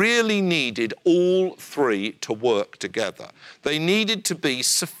 And they really needed all three to work together. They needed to be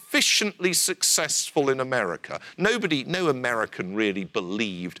sufficiently successful in America. No American really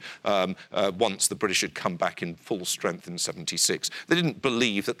believed once the British had come back in full strength in 76. They didn't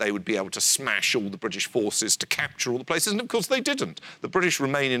believe that they would be able to smash all the British forces to capture all the places, and of course they didn't. The British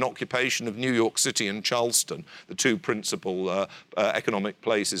remain in occupation of New York City and Charleston, the two principal economic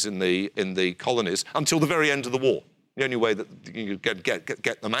places in the colonies, until the very end of the war. The only way that you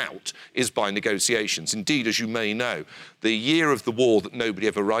get them out is by negotiations. Indeed, as you may know, the year of the war that nobody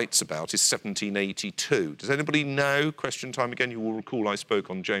ever writes about is 1782. Does anybody know? Question time again. You will recall I spoke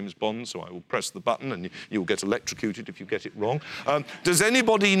on James Bond, so I will press the button and you'll get electrocuted if you get it wrong. Does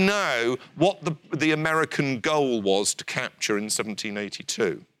anybody know what the American goal was to capture in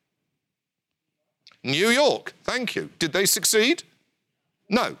 1782? New York. Thank you. Did they succeed?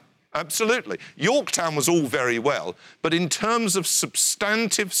 No. Absolutely. Yorktown was all very well, but in terms of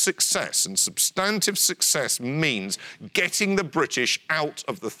substantive success, and substantive success means getting the British out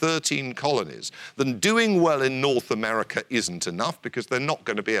of the 13 colonies, then doing well in North America isn't enough because they're not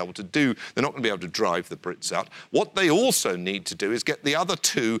going to be able to drive the Brits out. What they also need to do is get the other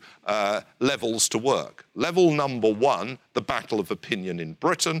two levels to work. Level number one, the battle of opinion in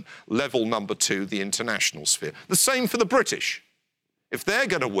Britain. Level number two, the international sphere. The same for the British. If they're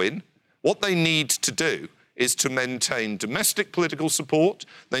going to win, what they need to do is to maintain domestic political support.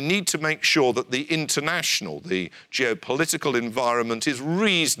 They need to make sure that the international, the geopolitical environment is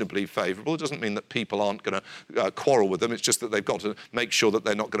reasonably favourable. It doesn't mean that people aren't going to quarrel with them. It's just that they've got to make sure that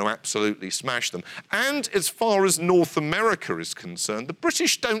they're not going to absolutely smash them. And as far as North America is concerned, the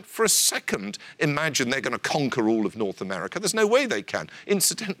British don't for a second imagine they're going to conquer all of North America. There's no way they can.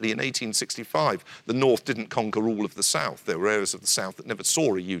 Incidentally, in 1865, the North didn't conquer all of the South. There were areas of the South that never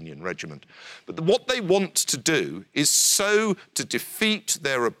saw a Union regiment. But what they want to do is so to defeat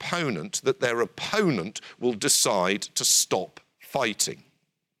their opponent that their opponent will decide to stop fighting.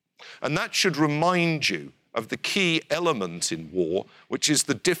 And that should remind you of the key element in war, which is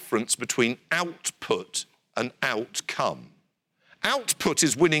the difference between output and outcome. Output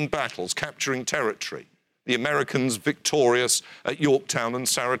is winning battles, capturing territory. The Americans victorious at Yorktown and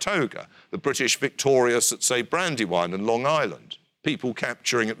Saratoga. The British victorious at, say, Brandywine and Long Island. People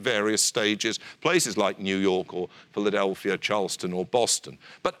capturing at various stages, places like New York or Philadelphia, Charleston or Boston.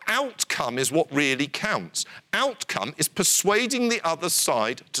 But outcome is what really counts. Outcome is persuading the other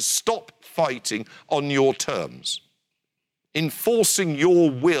side to stop fighting on your terms, enforcing your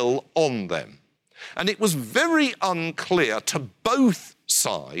will on them. And it was very unclear to both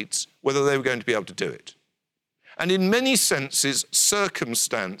sides whether they were going to be able to do it. And in many senses,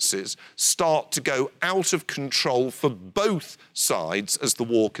 circumstances start to go out of control for both sides as the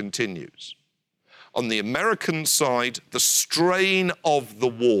war continues. On the American side, the strain of the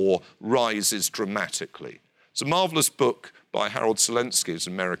war rises dramatically. It's a marvellous book by Harold Selensky, who's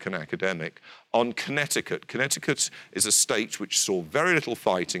an American academic, on Connecticut. Connecticut is a state which saw very little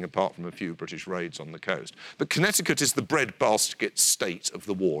fighting apart from a few British raids on the coast. But Connecticut is the breadbasket state of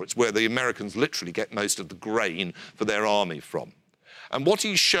the war. It's where the Americans literally get most of the grain for their army from. And what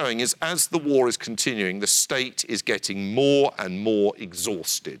he's showing is as the war is continuing, the state is getting more and more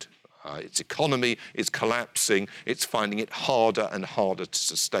exhausted. Its economy is collapsing. It's finding it harder and harder to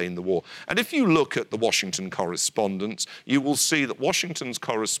sustain the war. And if you look at the Washington correspondence, you will see that Washington's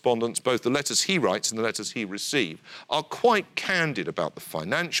correspondence, both the letters he writes and the letters he receives, are quite candid about the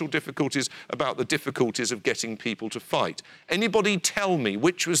financial difficulties, about the difficulties of getting people to fight. Anybody tell me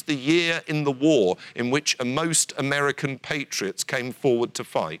which was the year in the war in which most American patriots came forward to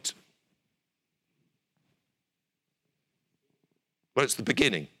fight? Well, it's the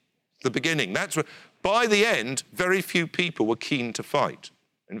beginning. The beginning. That's where, by the end, very few people were keen to fight.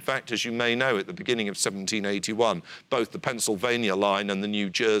 In fact, as you may know, at the beginning of 1781, both the Pennsylvania line and the New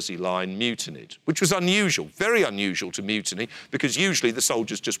Jersey line mutinied, which was unusual, very unusual to mutiny, because usually the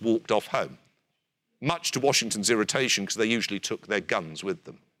soldiers just walked off home, much to Washington's irritation, because they usually took their guns with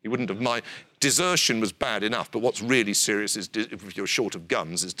them. He wouldn't have minded. Desertion was bad enough, but what's really serious is, if you're short of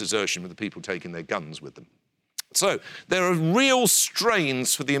guns, is desertion with the people taking their guns with them. So there are real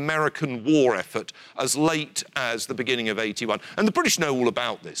strains for the American war effort as late as the beginning of 81. And the British know all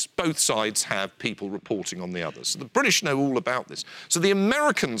about this. Both sides have people reporting on the others. So the British know all about this. So the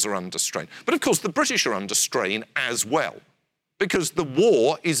Americans are under strain. But of course, the British are under strain as well, because the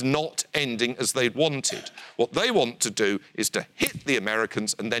war is not ending as they'd wanted. What they want to do is to hit the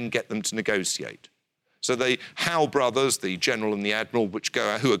Americans and then get them to negotiate. So the Howe brothers, the general and the admiral,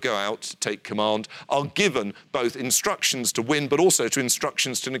 who go out to take command, are given both instructions to win, but also to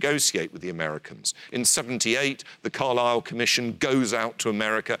instructions to negotiate with the Americans. In 78, the Carlisle Commission goes out to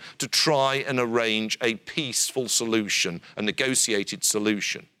America to try and arrange a peaceful solution, a negotiated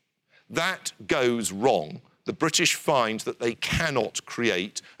solution. That goes wrong. The British find that they cannot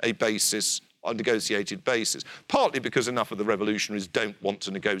create a negotiated basis, partly because enough of the revolutionaries don't want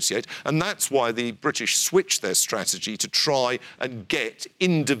to negotiate, and that's why the British switch their strategy to try and get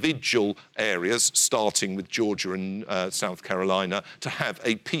individual areas, starting with Georgia and South Carolina, to have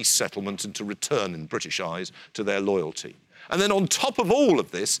a peace settlement and to return, in British eyes, to their loyalty. And then on top of all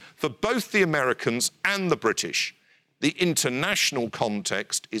of this, for both the Americans and the British, the international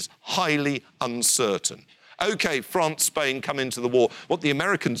context is highly uncertain. OK, France, Spain come into the war. What the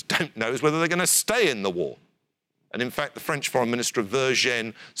Americans don't know is whether they're going to stay in the war. And in fact, the French Foreign Minister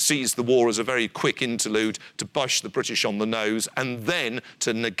Vergennes sees the war as a very quick interlude to push the British on the nose and then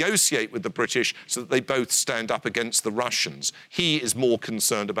to negotiate with the British so that they both stand up against the Russians. He is more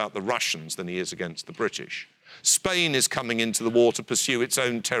concerned about the Russians than he is against the British. Spain is coming into the war to pursue its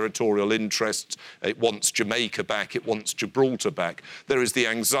own territorial interests. It wants Jamaica back, it wants Gibraltar back. There is the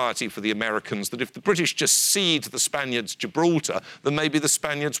anxiety for the Americans that if the British just cede the Spaniards Gibraltar, then maybe the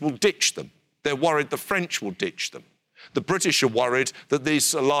Spaniards will ditch them. They're worried the French will ditch them. The British are worried that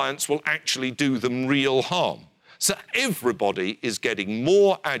this alliance will actually do them real harm. So everybody is getting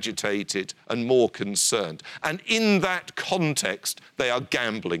more agitated and more concerned. And in that context, they are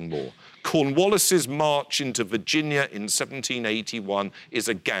gambling more. Cornwallis's march into Virginia in 1781 is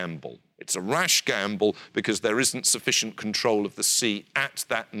a gamble. It's a rash gamble because there isn't sufficient control of the sea at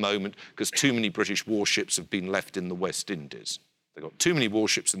that moment because too many British warships have been left in the West Indies. They've got too many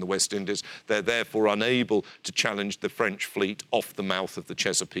warships in the West Indies. They're therefore unable to challenge the French fleet off the mouth of the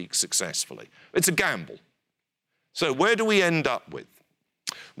Chesapeake successfully. It's a gamble. So where do we end up with?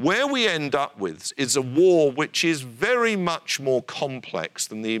 Where we end up with is a war which is very much more complex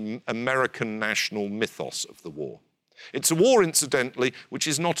than the American national mythos of the war. It's a war, incidentally, which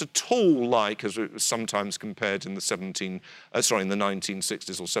is not at all like, as it was sometimes compared in the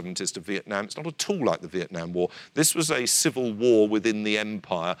 1960s or 70s to Vietnam. It's not at all like the Vietnam War. This was a civil war within the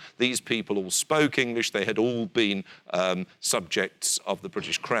empire. These people all spoke English. They had all been subjects of the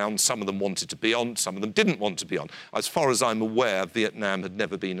British Crown. Some of them wanted to be on, some of them didn't want to be on. As far as I'm aware, Vietnam had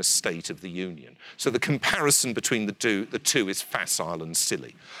never been a state of the Union. So the comparison between the two is facile and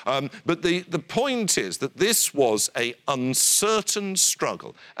silly. But the point is that this was an uncertain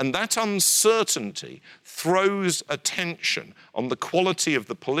struggle, and that uncertainty throws attention on the quality of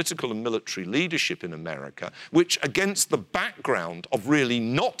the political and military leadership in America, which, against the background of really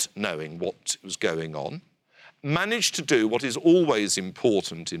not knowing what was going on, managed to do what is always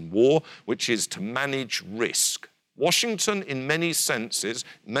important in war, which is to manage risk. Washington, in many senses,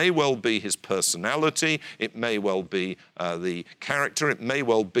 may well be his personality, it may well be the character, it may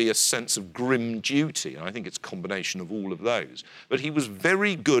well be a sense of grim duty. I think it's a combination of all of those. But he was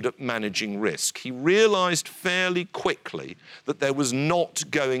very good at managing risk. He realised fairly quickly that there was not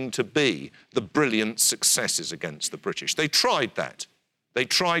going to be the brilliant successes against the British. They tried that. They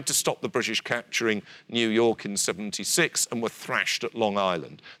tried to stop the British capturing New York in 76 and were thrashed at Long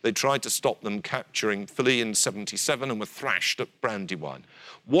Island. They tried to stop them capturing Philly in 77 and were thrashed at Brandywine.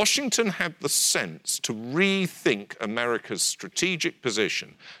 Washington had the sense to rethink America's strategic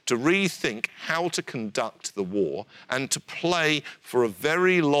position, to rethink how to conduct the war, and to play for a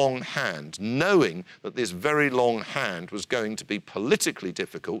very long hand, knowing that this very long hand was going to be politically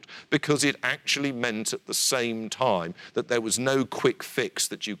difficult because it actually meant at the same time that there was no quick fix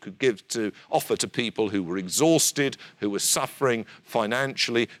that you could offer to people who were exhausted, who were suffering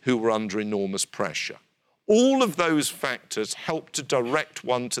financially, who were under enormous pressure. All of those factors help to direct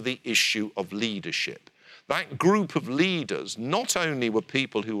one to the issue of leadership. That group of leaders not only were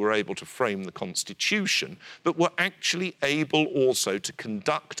people who were able to frame the Constitution, but were actually able also to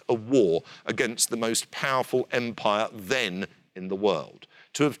conduct a war against the most powerful empire then in the world.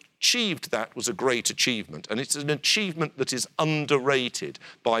 To have achieved that was a great achievement, and it's an achievement that is underrated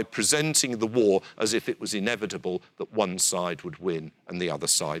by presenting the war as if it was inevitable that one side would win and the other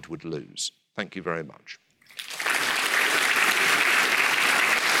side would lose. Thank you very much.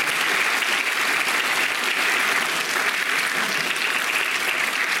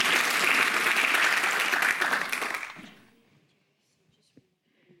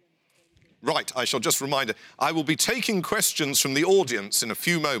 Right, I shall just remind you, I will be taking questions from the audience in a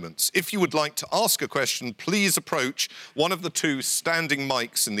few moments. If you would like to ask a question, please approach one of the two standing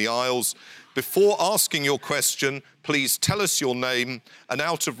mics in the aisles. Before asking your question, please tell us your name, and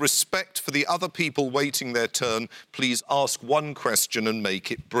out of respect for the other people waiting their turn, please ask one question and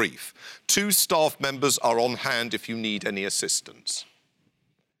make it brief. Two staff members are on hand if you need any assistance.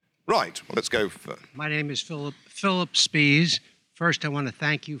 Right, well, let's go. My name is Philip Spies. First, I want to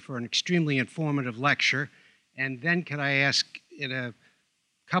thank you for an extremely informative lecture. And then could I ask in a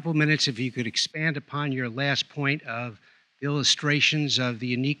couple minutes if you could expand upon your last point of illustrations of the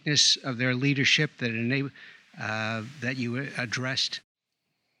uniqueness of their leadership that you addressed?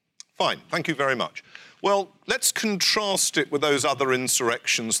 Fine, thank you very much. Well, let's contrast it with those other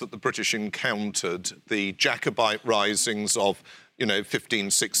insurrections that the British encountered, the Jacobite risings of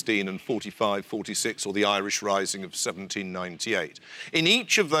 1516 and 45, 46, or the Irish Rising of 1798. In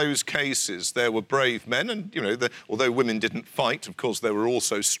each of those cases, there were brave men, and, although women didn't fight, of course, there were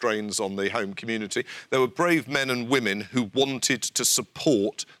also strains on the home community. There were brave men and women who wanted to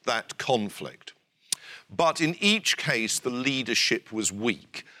support that conflict. But in each case, the leadership was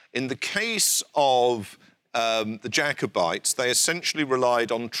weak. In the case of the Jacobites, they essentially relied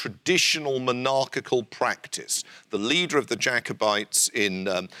on traditional monarchical practice. The leader of the Jacobites in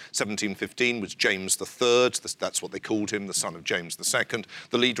 1715 was James III. That's what they called him, the son of James II.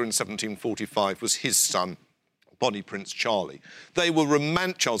 The leader in 1745 was his son, Bonnie Prince Charlie.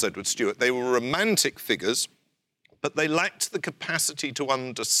 Charles Edward Stuart. They were romantic figures, but they lacked the capacity to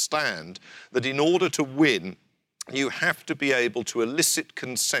understand that in order to win, you have to be able to elicit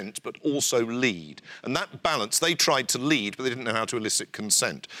consent, but also lead. And that balance, they tried to lead, but they didn't know how to elicit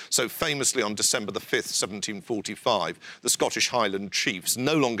consent. So famously on December the 5th, 1745, the Scottish Highland chiefs,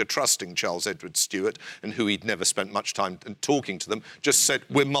 no longer trusting Charles Edward Stuart, and who he'd never spent much time talking to them, just said,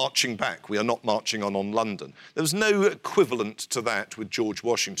 we're marching back, we are not marching on London. There was no equivalent to that with George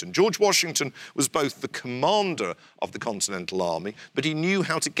Washington. George Washington was both the commander of the Continental Army, but he knew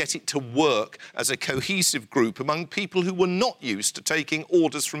how to get it to work as a cohesive group among people who were not used to taking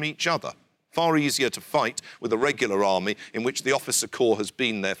orders from each other. Far easier to fight with a regular army in which the officer corps has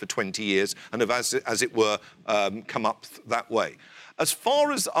been there for 20 years and have, as it were, come up that way. As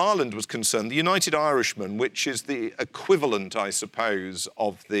far as Ireland was concerned, the United Irishmen, which is the equivalent, I suppose,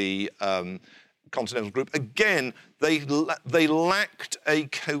 of the Continental Group, again, they lacked a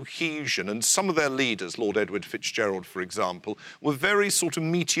cohesion, and some of their leaders, Lord Edward Fitzgerald, for example, were very sort of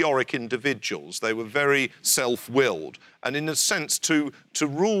meteoric individuals. They were very self-willed, and in a sense, to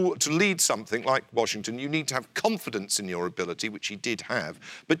lead something like Washington, you need to have confidence in your ability, which he did have,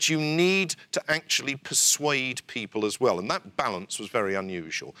 but you need to actually persuade people as well, and that balance was very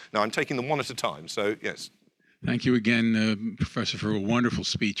unusual. Now, I'm taking them one at a time, so yes. Thank you again, Professor, for a wonderful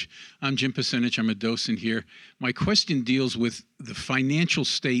speech. I'm Jim Pasinich. I'm a docent here. My question deals with the financial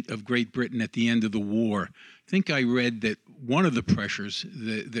state of Great Britain at the end of the war. I think I read that one of the pressures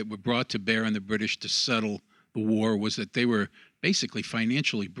that were brought to bear on the British to settle the war was that they were basically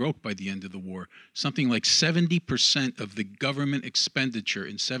financially broke by the end of the war. Something like 70% of the government expenditure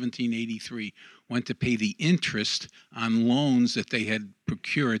in 1783 went to pay the interest on loans that they had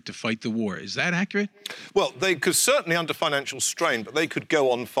procured to fight the war. Is that accurate? Well, they could certainly under financial strain, but they could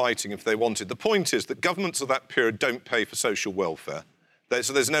go on fighting if they wanted. The point is that governments of that period don't pay for social welfare.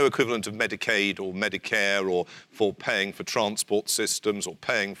 So there's no equivalent of Medicaid or Medicare or for paying for transport systems or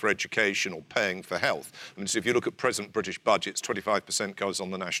paying for education or paying for health. I mean, so if you look at present British budgets, 25% goes on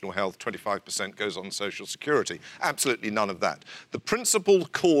the national health, 25% goes on social security. Absolutely none of that. The principal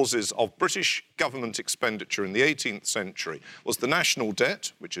causes of British government expenditure in the 18th century was the national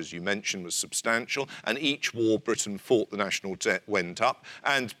debt, which, as you mentioned, was substantial, and each war Britain fought, the national debt went up,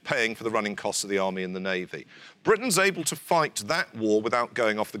 and paying for the running costs of the army and the navy. Britain's able to fight that war without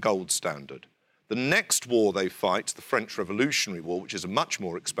going off the gold standard. The next war they fight, the French Revolutionary War, which is a much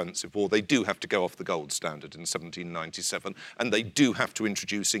more expensive war, they do have to go off the gold standard in 1797, and they do have to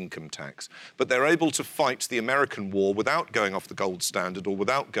introduce income tax. But they're able to fight the American war without going off the gold standard or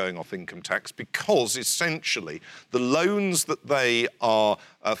without going off income tax because, essentially, the loans that they are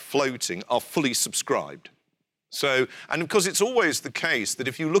floating are fully subscribed. So, and because it's always the case that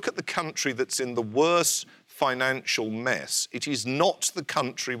if you look at the country that's in the worst financial mess, it is not the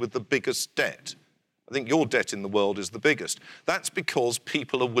country with the biggest debt. I think your debt in the world is the biggest. That's because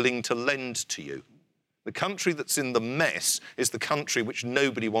people are willing to lend to you. The country that's in the mess is the country which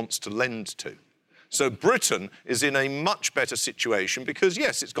nobody wants to lend to. So Britain is in a much better situation because,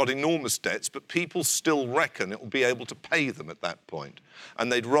 yes, it's got enormous debts, but people still reckon it will be able to pay them at that point.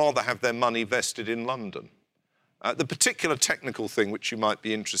 And they'd rather have their money vested in London. The particular technical thing which you might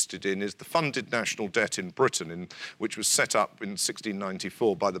be interested in is the funded national debt in Britain, which was set up in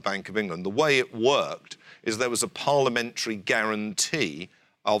 1694 by the Bank of England. The way it worked is there was a parliamentary guarantee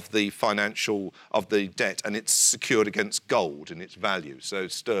of the debt, and it's secured against gold in its value. So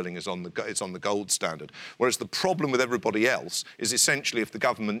sterling is on the gold standard. Whereas the problem with everybody else is essentially if the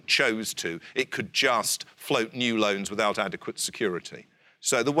government chose to, it could just float new loans without adequate security.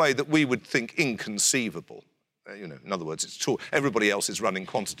 So the way that we would think inconceivable. In other words, everybody else is running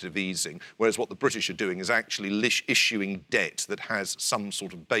quantitative easing, whereas what the British are doing is actually issuing debt that has some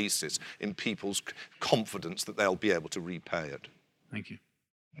sort of basis in people's confidence that they'll be able to repay it. Thank you.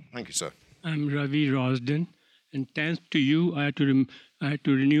 Thank you, sir. I'm Ravi Rosden, and thanks to you, I had to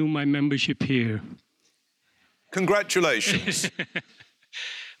renew my membership here. Congratulations.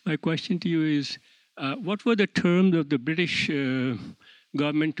 My question to you is, what were the terms of the British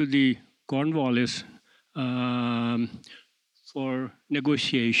government to the Cornwallis for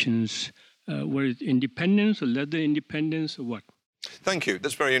negotiations? Were it independence or less than independence or what? Thank you.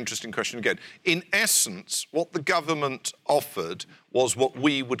 That's a very interesting question again. In essence, what the government offered was what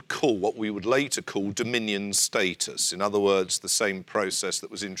we would later call Dominion status. In other words, the same process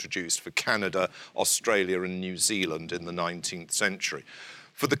that was introduced for Canada, Australia and New Zealand in the 19th century.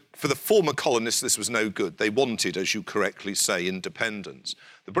 For the former colonists, this was no good. They wanted, as you correctly say, independence.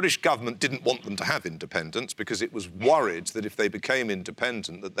 The British government didn't want them to have independence because it was worried that if they became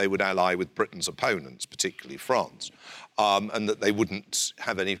independent, that they would ally with Britain's opponents, particularly France, and that they wouldn't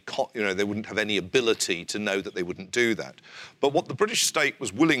have any ability to know that they wouldn't do that. But what the British state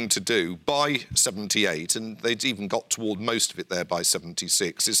was willing to do by 78, and they'd even got toward most of it there by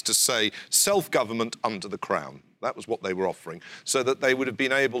 76, is to say self-government under the Crown. That was what they were offering, so that they would have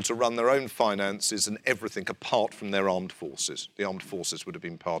been able to run their own finances and everything apart from their armed forces. The armed forces would have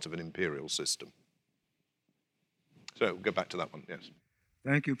been part of an imperial system. So we'll go back to that one, yes.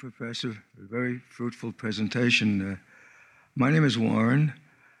 Thank you, Professor. A very fruitful presentation. My name is Warren,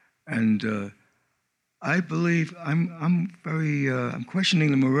 and I believe I'm questioning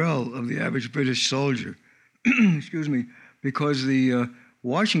the morale of the average British soldier. Excuse me, because the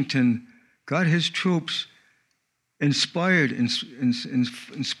Washington got his troops inspired in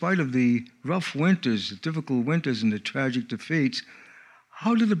spite of the rough winters, the difficult winters and the tragic defeats.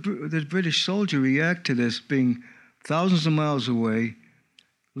 How did the British soldier react to this, being thousands of miles away,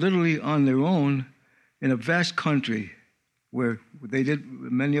 literally on their own, in a vast country where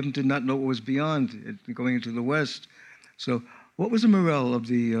many of them did not know what was beyond it, going into the West? So what was the morale of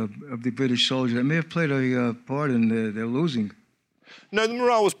the British soldier? That may have played a part in their losing. No, the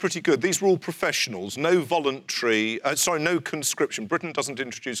morale was pretty good. These were all professionals, no conscription. Britain doesn't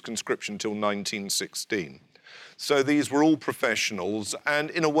introduce conscription until 1916. So these were all professionals, and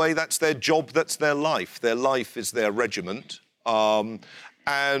in a way that's their job, that's their life. Their life is their regiment.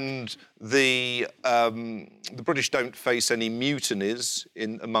 And the British don't face any mutinies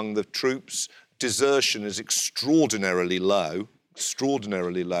among the troops. Desertion is extraordinarily low.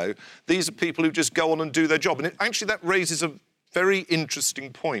 These are people who just go on and do their job. And actually that raises a very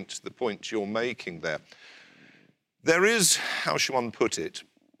interesting point, the point you're making there. There is, how shall one put it,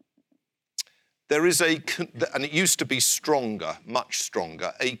 there is and it used to be stronger, much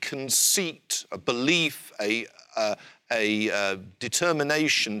stronger, a conceit, a belief, a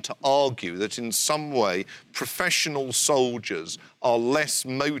determination to argue that in some way professional soldiers are less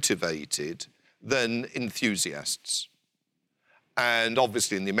motivated than enthusiasts. And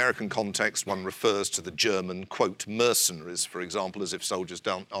obviously in the American context, one refers to the German, quote, mercenaries, for example, as if soldiers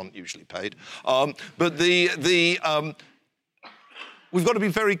aren't usually paid. But we've got to be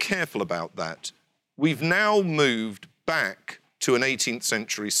very careful about that. We've now moved back to an 18th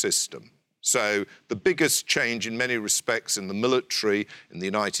century system. So the biggest change in many respects in the military, in the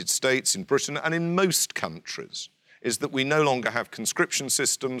United States, in Britain, and in most countries, is that we no longer have conscription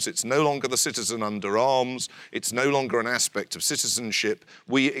systems, it's no longer the citizen under arms, it's no longer an aspect of citizenship.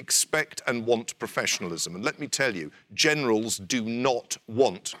 We expect and want professionalism. And let me tell you, generals do not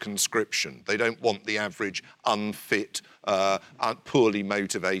want conscription. They don't want the average unfit, poorly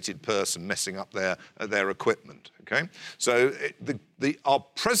motivated person messing up their equipment. Okay? So our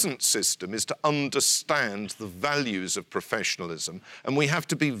present system is to understand the values of professionalism, and we have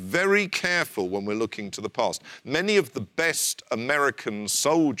to be very careful when we're looking to the past. Many of the best American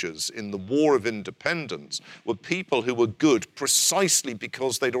soldiers in the War of Independence were people who were good precisely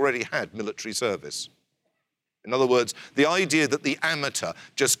because they'd already had military service. In other words, the idea that the amateur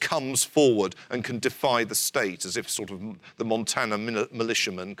just comes forward and can defy the state, as if sort of the Montana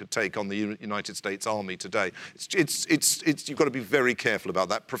militiamen could take on the United States Army today. You've got to be very careful about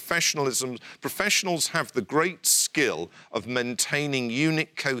that. Professionals have the great skill of maintaining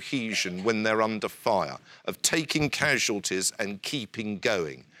unit cohesion when they're under fire, of taking casualties and keeping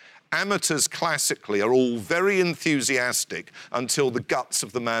going. Amateurs classically are all very enthusiastic until the guts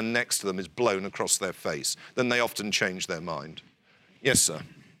of the man next to them is blown across their face. Then they often change their mind. Yes, sir.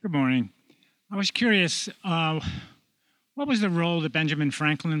 Good morning. I was curious, what was the role that Benjamin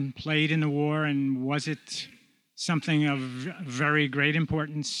Franklin played in the war, and was it something of very great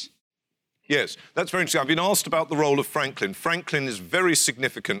importance? Yes, that's very interesting. I've been asked about the role of Franklin. Franklin is very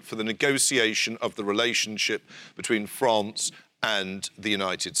significant for the negotiation of the relationship between France and the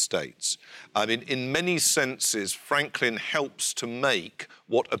United States. I mean, in many senses, Franklin helps to make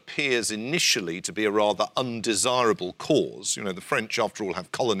what appears initially to be a rather undesirable cause. You know, the French, after all,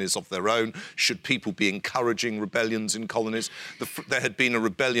 have colonies of their own. Should people be encouraging rebellions in colonies? There had been a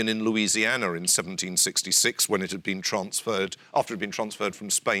rebellion in Louisiana in 1766 when it had been transferred, after it had been transferred from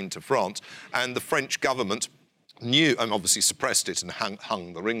Spain to France, and the French government knew, and obviously suppressed it and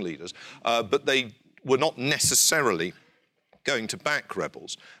hung the ringleaders, but they were not necessarily going to back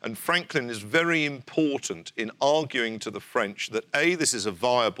rebels. And Franklin is very important in arguing to the French that A, this is a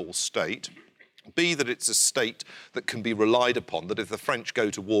viable state, B, that it's a state that can be relied upon, that if the French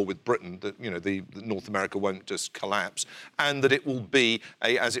go to war with Britain, that, you know, the North America won't just collapse, and that it will be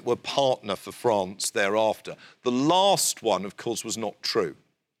a, as it were, partner for France thereafter. The last one, of course, was not true.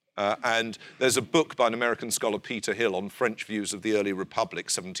 And there's a book by an American scholar, Peter Hill, on French views of the early Republic,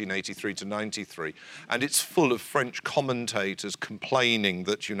 1783 to 93. And it's full of French commentators complaining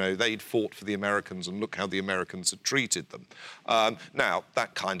that, you know, they'd fought for the Americans and look how the Americans had treated them. Now,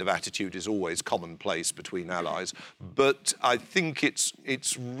 that kind of attitude is always commonplace between allies. But I think it's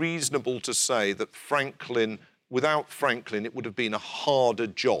reasonable to say that without Franklin, it would have been a harder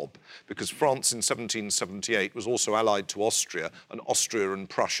job, because France in 1778 was also allied to Austria, and Austria and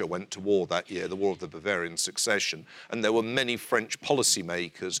Prussia went to war that year, the War of the Bavarian Succession. And there were many French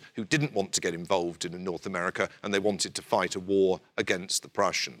policymakers who didn't want to get involved in North America, and they wanted to fight a war against the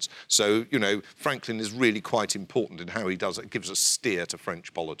Prussians. So, you know, Franklin is really quite important in how he does it. It gives a steer to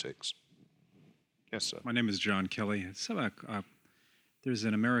French politics. Yes, sir. My name is John Kelly. There's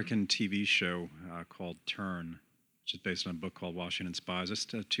an American TV show called Turn, which is based on a book called Washington Spies.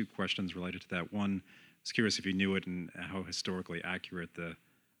 Just two questions related to that. One, I was curious if you knew it and how historically accurate the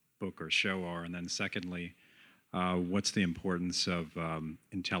book or show are. And then secondly, what's the importance of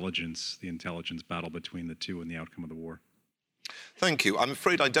intelligence, the intelligence battle between the two and the outcome of the war? Thank you. I'm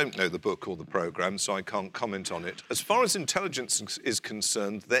afraid I don't know the book or the programme, so I can't comment on it. As far as intelligence is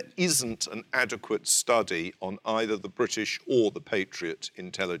concerned, there isn't an adequate study on either the British or the Patriot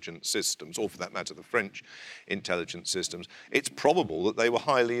intelligence systems, or for that matter, the French intelligence systems. It's probable that they were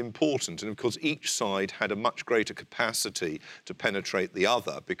highly important, and of course each side had a much greater capacity to penetrate the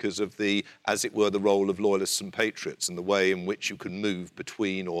other because of the, as it were, the role of loyalists and patriots and the way in which you can move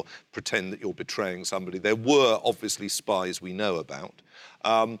between or pretend that you're betraying somebody. There were obviously spies we know about.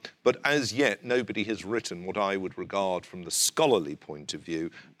 But as yet, nobody has written what I would regard from the scholarly point of view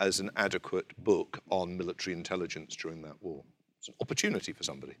as an adequate book on military intelligence during that war. It's an opportunity for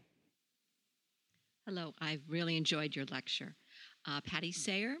somebody. Hello, I've really enjoyed your lecture. Patty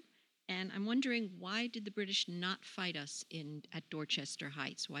Sayer, and I'm wondering, why did the British not fight us at Dorchester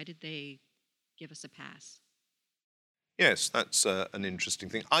Heights? Why did they give us a pass? Yes, that's an interesting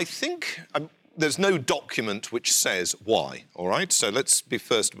thing. I think there's no document which says why, all right? So let's be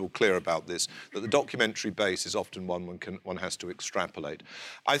first of all clear about this, that the documentary base is often one has to extrapolate.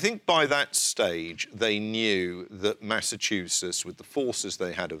 I think by that stage, they knew that Massachusetts, with the forces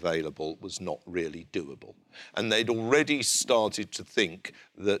they had available, was not really doable. And they'd already started to think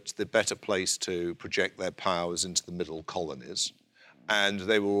that the better place to project their powers into the middle colonies, and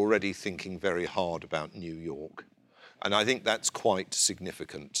they were already thinking very hard about New York. And I think that's quite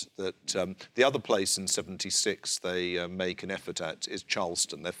significant, that the other place in 76 they make an effort at is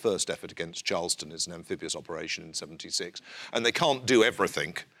Charleston. Their first effort against Charleston is an amphibious operation in 76. And they can't do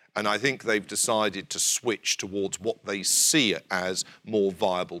everything. And I think they've decided to switch towards what they see as more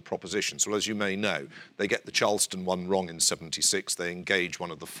viable propositions. Well, as you may know, they get the Charleston one wrong in 76. They engage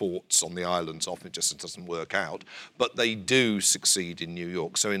one of the forts on the islands. Often it just doesn't work out. But they do succeed in New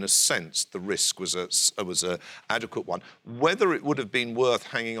York. So in a sense, the risk was a adequate one. Whether it would have been worth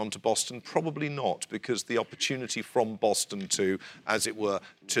hanging on to Boston, probably not, because the opportunity from Boston to, as it were,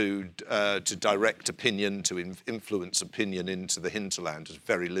 to direct opinion, to influence opinion into the hinterland is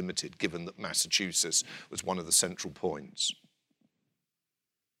very limited. limited, given that Massachusetts was one of the central points.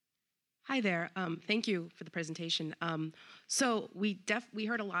 Hi there. Thank you for the presentation. So we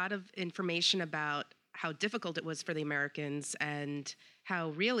heard a lot of information about how difficult it was for the Americans and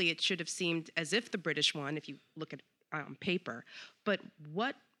how really it should have seemed as if the British won, if you look at paper. But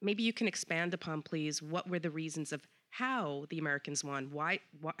maybe you can expand upon, please, what were the reasons of how the Americans won? Why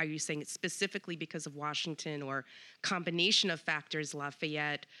are you saying it's specifically because of Washington or combination of factors,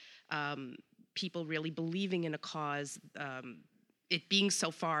 Lafayette, people really believing in a cause, it being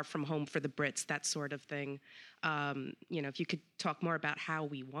so far from home for the Brits, that sort of thing? If you could talk more about how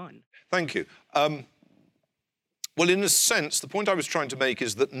we won. Thank you. Well, in a sense, the point I was trying to make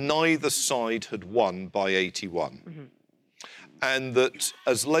is that neither side had won by 81. Mm-hmm. And that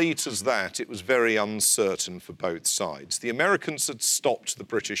as late as that, it was very uncertain for both sides. The Americans had stopped the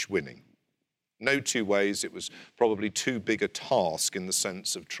British winning. No two ways. It was probably too big a task in the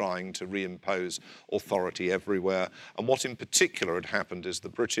sense of trying to reimpose authority everywhere. And what in particular had happened is the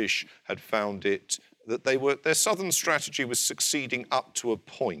British had found it that their southern strategy was succeeding up to a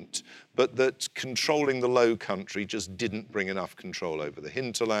point, but that controlling the low country just didn't bring enough control over the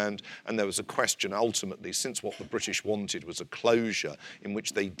hinterland. And there was a question ultimately, since what the British wanted was a closure in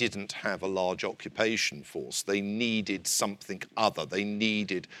which they didn't have a large occupation force, they needed something other. They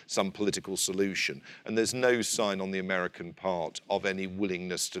needed some political solution. And there's no sign on the American part of any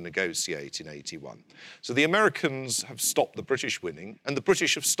willingness to negotiate in 81. So the Americans have stopped the British winning, and the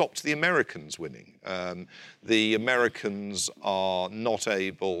British have stopped the Americans winning. The Americans are not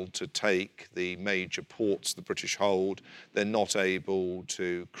able to take the major ports the British hold. They're not able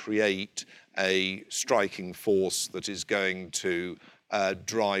to create a striking force that is going to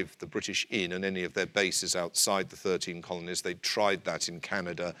drive the British in and any of their bases outside the 13 colonies. They tried that in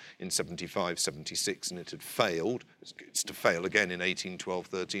Canada in 75, 76, and it had failed. It's to fail again in 18, 12,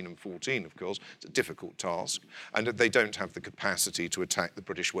 13, and 14, of course. It's a difficult task. And they don't have the capacity to attack the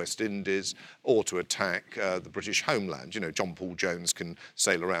British West Indies or to attack the British homeland. You know, John Paul Jones can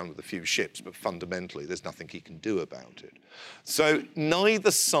sail around with a few ships, but fundamentally there's nothing he can do about it. So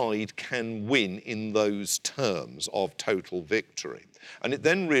neither side can win in those terms of total victory. And it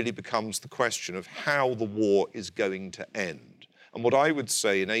then really becomes the question of how the war is going to end. And what I would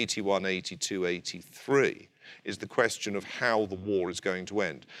say in 81, 82, 83 is the question of how the war is going to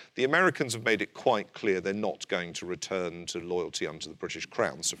end. The Americans have made it quite clear they're not going to return to loyalty under the British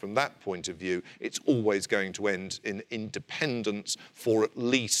Crown. So from that point of view, it's always going to end in independence for at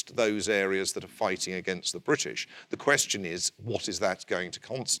least those areas that are fighting against the British. The question is, what is that going to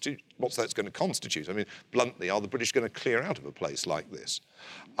constitute? What's that going to constitute? I mean, bluntly, are the British going to clear out of a place like this?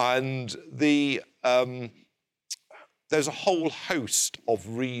 And there's a whole host of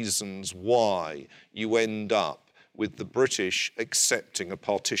reasons why you end up with the British accepting a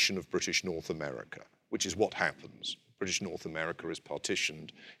partition of British North America, which is what happens. British North America is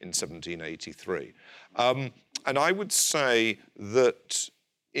partitioned in 1783. And I would say that,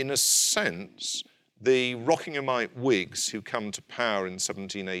 in a sense, the Rockinghamite Whigs who come to power in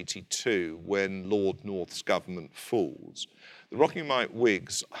 1782 when Lord North's government falls, the Rockinghamite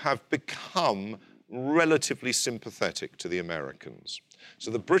Whigs have become relatively sympathetic to the Americans.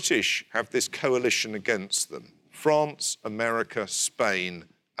 So the British have this coalition against them: France, America, Spain,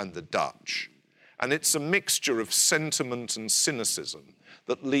 and the Dutch. And it's a mixture of sentiment and cynicism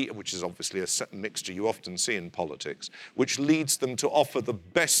which is obviously a mixture you often see in politics, which leads them to offer the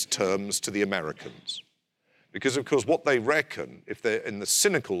best terms to the Americans. Because, of course, what they reckon, if they're in the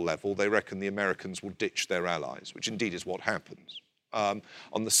cynical level, they reckon the Americans will ditch their allies, which indeed is what happens. On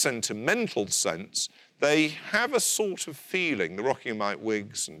the sentimental sense, they have a sort of feeling, the Rockinghamite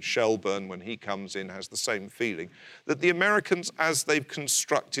Whigs, and Shelburne, when he comes in, has the same feeling, that the Americans, as they've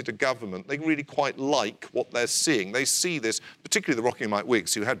constructed a government, they really quite like what they're seeing. They see this, particularly the Rockinghamite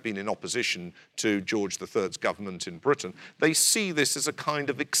Whigs, who had been in opposition to George III's government in Britain, they see this as a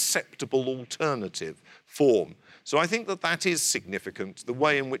kind of acceptable alternative form. So I think that that is significant, the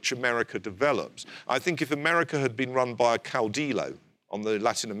way in which America develops. I think if America had been run by a caudillo on the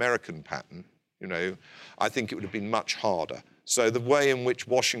Latin American pattern, I think it would have been much harder. So the way in which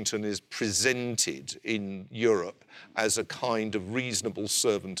Washington is presented in Europe as a kind of reasonable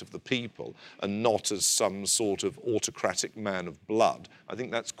servant of the people and not as some sort of autocratic man of blood, I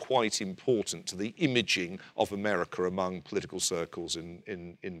think that's quite important to the imaging of America among political circles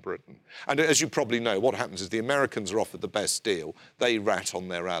in Britain. And as you probably know, what happens is the Americans are offered the best deal. They rat on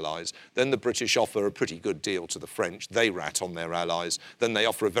their allies. Then the British offer a pretty good deal to the French. They rat on their allies. Then they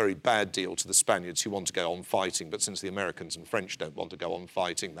offer a very bad deal to the Spaniards who want to go on fighting. But since the Americans and French French don't want to go on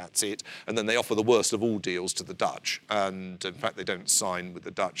fighting, that's it. And then they offer the worst of all deals to the Dutch. And in fact, they don't sign with the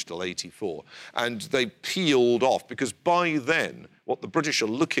Dutch till 84. And they peeled off, because by then, what the British are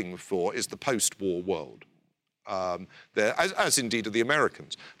looking for is the post-war world. As indeed are the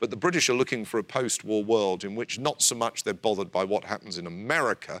Americans. But the British are looking for a post-war world in which not so much they're bothered by what happens in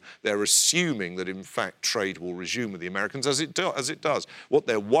America, they're assuming that in fact trade will resume with the Americans as it does. What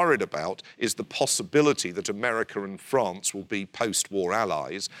they're worried about is the possibility that America and France will be post-war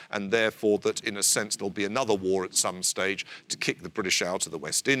allies, and therefore that in a sense there'll be another war at some stage to kick the British out of the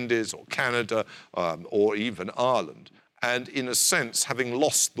West Indies or Canada or even Ireland. And in a sense, having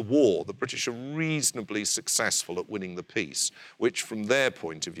lost the war, the British are reasonably successful at winning the peace, which from their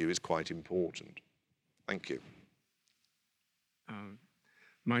point of view is quite important. Thank you.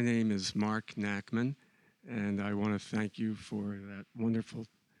 My name is Mark Knackman, and I want to thank you for that wonderful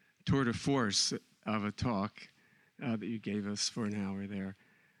tour de force of a talk that you gave us for an hour there.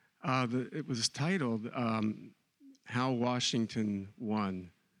 It was titled How Washington Won.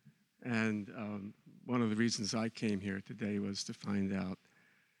 And one of the reasons I came here today was to find out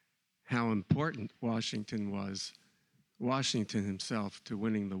how important Washington was, Washington himself, to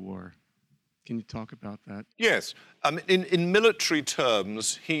winning the war. Can you talk about that? Yes. In military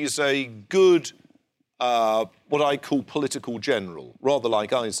terms, he's a good, what I call political general, rather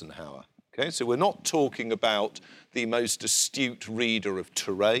like Eisenhower. Okay, so we're not talking about the most astute reader of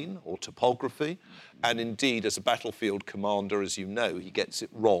terrain or topography. And indeed, as a battlefield commander, as you know, he gets it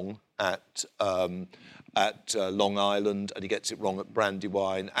wrong at Long Island, and he gets it wrong at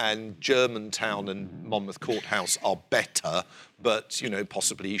Brandywine, and Germantown and Monmouth Courthouse are better, but, you know,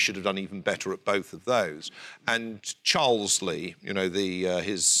 possibly he should have done even better at both of those. And Charles Lee, you know,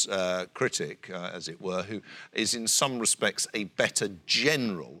 his critic, as it were, who is in some respects a better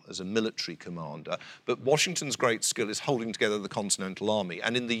general as a military commander, but Washington's great skill is holding together the Continental Army.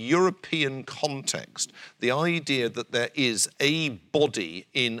 And in the European context, the idea that there is a body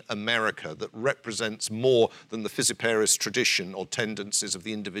in America that represents more than the Fissiparist tradition or tendencies of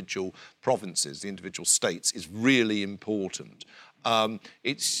the individual provinces, the individual states, is really important.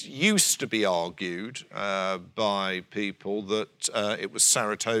 It's used to be argued by people that it was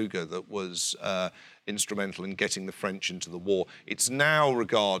Saratoga that was instrumental in getting the French into the war. It's now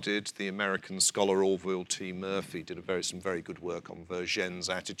regarded, the American scholar Orville T. Murphy did some very good work on Vergennes'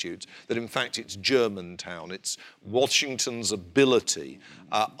 attitudes, that in fact it's Germantown. It's Washington's ability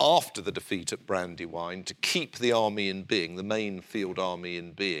after the defeat at Brandywine to keep the army in being, the main field army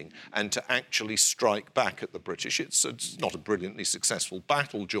in being, and to actually strike back at the British. It's not a brilliantly successful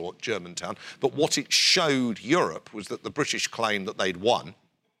battle, Germantown, but what it showed Europe was that the British claim that they'd won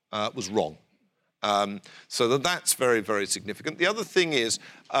was wrong. So that's very, very significant. The other thing is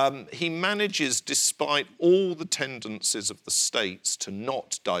he manages, despite all the tendencies of the states to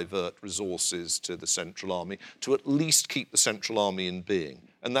not divert resources to the Central Army, to at least keep the Central Army in being.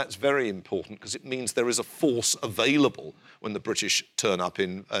 And that's very important because it means there is a force available when the British turn up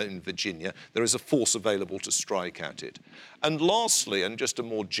in Virginia. There is a force available to strike at it. And lastly, and just a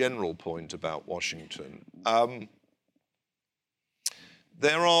more general point about Washington,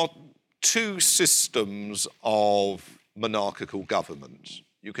 there are two systems of monarchical government.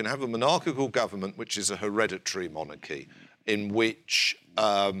 You can have a monarchical government which is a hereditary monarchy in which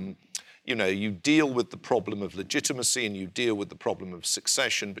you know, you deal with the problem of legitimacy and you deal with the problem of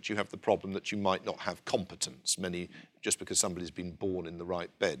succession, but you have the problem that you might not have competence. Just because somebody's been born in the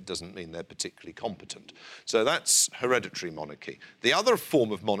right bed doesn't mean they're particularly competent. So that's hereditary monarchy. The other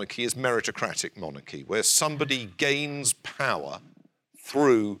form of monarchy is meritocratic monarchy, where somebody gains power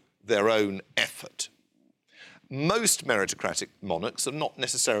through their own effort. Most meritocratic monarchs are not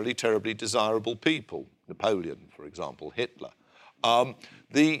necessarily terribly desirable people. Napoleon, for example, Hitler.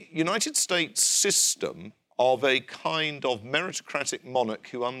 The United States system of a kind of meritocratic monarch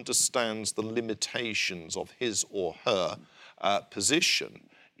who understands the limitations of his or her position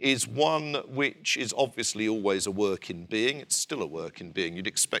is one which is obviously always a work in being. It's still a work in being. You'd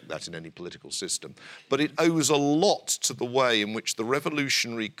expect that in any political system. But it owes a lot to the way in which the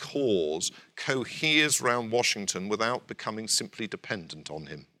revolutionary cause coheres around Washington without becoming simply dependent on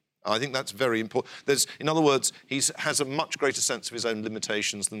him. I think that's very important. In other words, he has a much greater sense of his own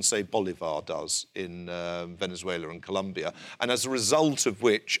limitations than, say, Bolivar does in Venezuela and Colombia, and as a result of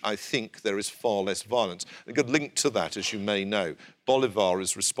which, I think there is far less violence. A good link to that, as you may know, Bolivar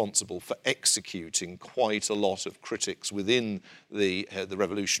is responsible for executing quite a lot of critics within the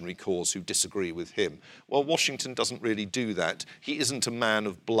revolutionary cause who disagree with him. Well, Washington doesn't really do that. He isn't a man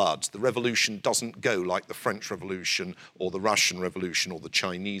of blood. The revolution doesn't go like the French Revolution or the Russian Revolution or the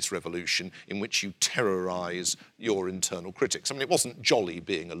Chinese Revolution, in which you terrorize your internal critics. I mean, it wasn't jolly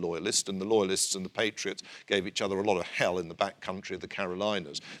being a loyalist, and the loyalists and the patriots gave each other a lot of hell in the back country of the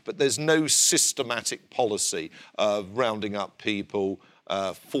Carolinas. But there's no systematic policy of rounding up people,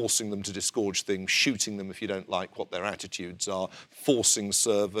 forcing them to disgorge things, shooting them if you don't like what their attitudes are, forcing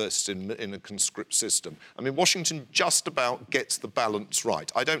service in a conscript system. I mean, Washington just about gets the balance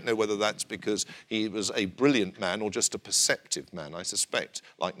right. I don't know whether that's because he was a brilliant man or just a perceptive man. I suspect,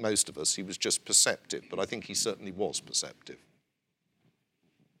 like most of us, he was just perceptive, but I think he certainly was perceptive.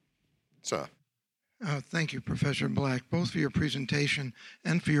 Sir. Thank you, Professor Black, both for your presentation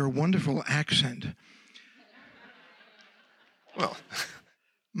and for your wonderful accent. Well,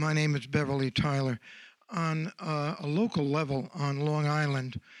 my name is Beverly Tyler. On a local level on Long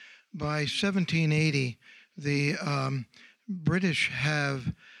Island, by 1780, the British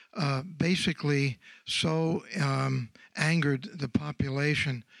have basically so angered the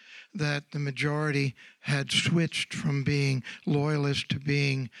population that the majority had switched from being loyalists to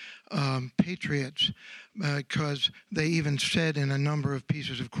being patriots, because they even said in a number of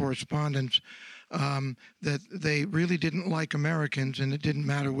pieces of correspondence that they really didn't like Americans, and it didn't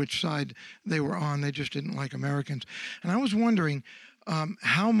matter which side they were on, they just didn't like Americans. And I was wondering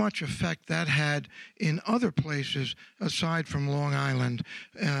how much effect that had in other places aside from Long Island,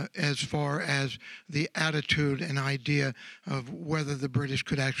 as far as the attitude and idea of whether the British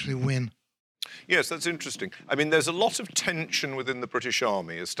could actually win. Yes, that's interesting. I mean, there's a lot of tension within the British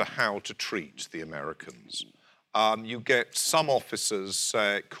Army as to how to treat the Americans. You get some officers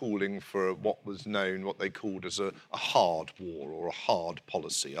calling for what they called as a hard war or a hard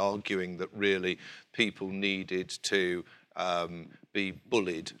policy, arguing that really people needed to be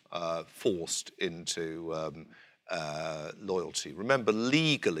bullied, forced into loyalty. Remember,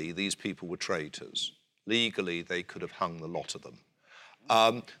 legally, these people were traitors. Legally, they could have hung the lot of them.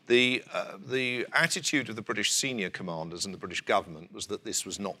 The attitude of the British senior commanders and the British government was that this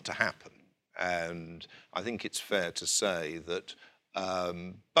was not to happen. And I think it's fair to say that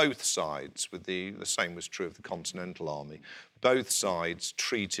both sides, the same was true of the Continental Army, both sides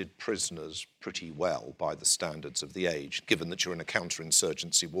treated prisoners pretty well by the standards of the age, given that you're in a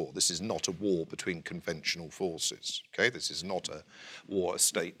counterinsurgency war. This is not a war between conventional forces, okay? This is not a war, a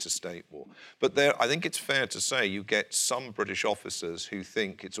state-to-state war. But I think it's fair to say you get some British officers who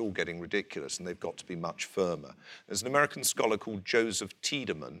think it's all getting ridiculous and they've got to be much firmer. There's an American scholar called Joseph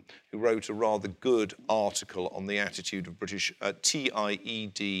Tiedemann who wrote a rather good article on the attitude of British,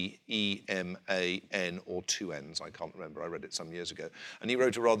 T-I-E-D-E-M-A-N, or two N's, I can't remember, I read it some years ago. And he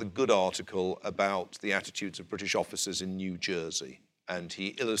wrote a rather good article about the attitudes of British officers in New Jersey. And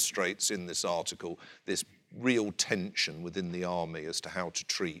he illustrates in this article this real tension within the army as to how to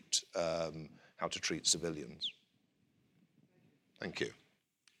treat civilians. Thank you.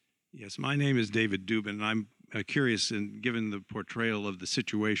 Yes, my name is David Dubin, and I'm curious, given the portrayal of the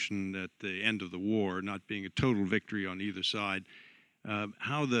situation at the end of the war, not being a total victory on either side,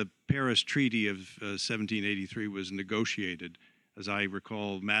 how the Paris Treaty of 1783 was negotiated. As I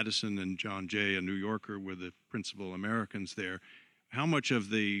recall, Madison and John Jay, a New Yorker, were the principal Americans there. How much of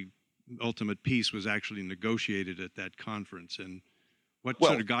the ultimate peace was actually negotiated at that conference, and what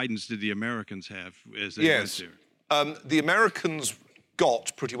sort of guidance did the Americans have as they went there? The Americans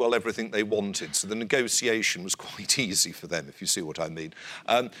got pretty well everything they wanted, so the negotiation was quite easy for them, if you see what I mean.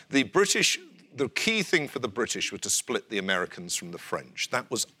 The key thing for the British was to split the Americans from the French. That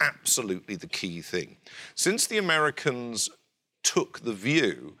was absolutely the key thing. Since the Americans took the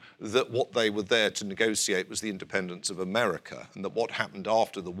view that what they were there to negotiate was the independence of America, and that what happened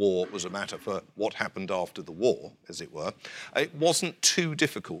after the war was a matter for what happened after the war, as it were, it wasn't too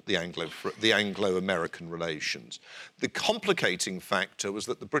difficult, the Anglo-American relations. The complicating factor was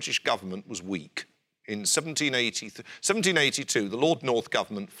that the British government was weak. In 1782, the Lord North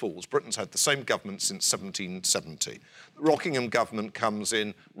government falls. Britain's had the same government since 1770. The Rockingham government comes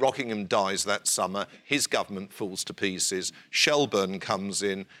in. Rockingham dies that summer. His government falls to pieces. Shelburne comes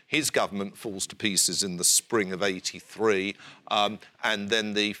in. His government falls to pieces in the spring of 83. And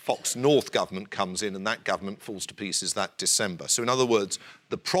then the Fox North government comes in, and that government falls to pieces that December. So in other words,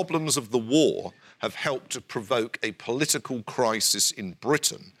 the problems of the war have helped to provoke a political crisis in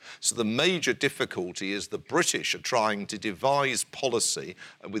Britain. So the major difficulty difficulty is the British are trying to devise policy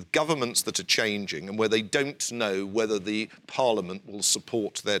with governments that are changing and where they don't know whether the Parliament will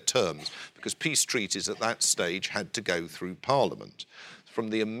support their terms, because peace treaties at that stage had to go through Parliament. From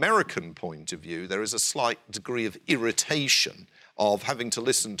the American point of view, there is a slight degree of irritation of having to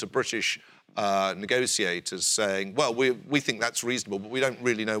listen to British negotiators saying, well, we think that's reasonable, but we don't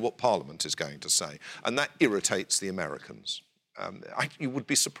really know what Parliament is going to say. And that irritates the Americans. You would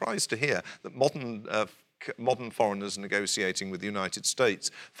be surprised to hear that modern foreigners negotiating with the United States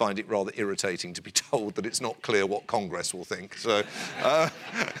find it rather irritating to be told that it's not clear what Congress will think. So,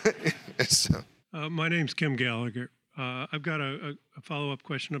 my name's Kim Gallagher. I've got a follow-up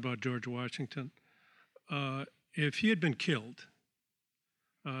question about George Washington. If he had been killed,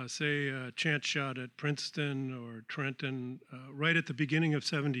 say a chance shot at Princeton or Trenton, right at the beginning of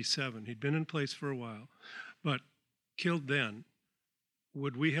 '77, he'd been in place for a while, but killed then,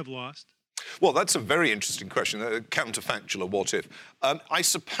 would we have lost? Well, that's a very interesting question, a counterfactual, what if. I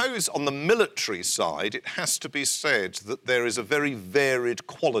suppose on the military side, it has to be said that there is a very varied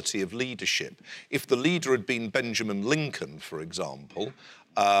quality of leadership. If the leader had been Benjamin Lincoln, for example,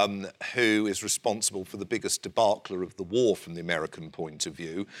 who is responsible for the biggest debacle of the war from the American point of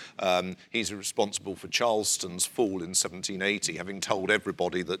view. He's responsible for Charleston's fall in 1780, having told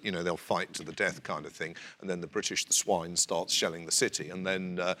everybody that, you know, they'll fight to the death kind of thing. And then the British, the swine, starts shelling the city. And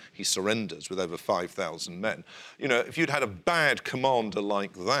then he surrenders with over 5,000 men. You know, if you'd had a bad commander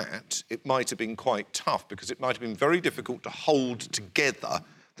like that, it might have been quite tough, because it might have been very difficult to hold together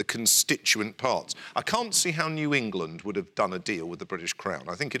the constituent parts. I can't see how New England would have done a deal with the British Crown.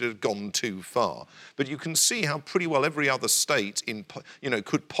 I think it had gone too far. But you can see how pretty well every other state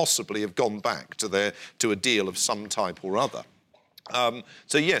could possibly have gone back to a deal of some type or other.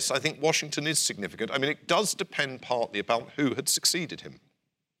 So yes, I think Washington is significant. I mean, it does depend partly about who had succeeded him.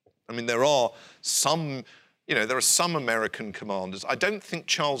 I mean, there are some American commanders. I don't think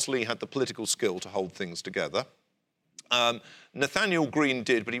Charles Lee had the political skill to hold things together. Nathaniel Greene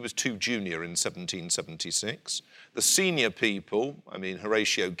did, but he was too junior in 1776. The senior people, I mean,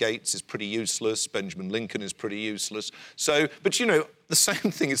 Horatio Gates is pretty useless, Benjamin Lincoln is pretty useless. So, but you know, the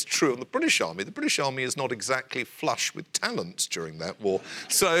same thing is true on the British Army. The British Army is not exactly flush with talent during that war.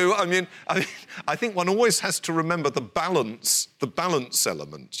 So, I think one always has to remember the balance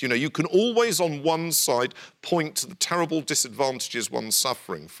element. You know, you can always on one side point to the terrible disadvantages one's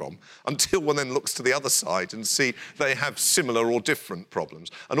suffering from, until one then looks to the other side and see they have similar or different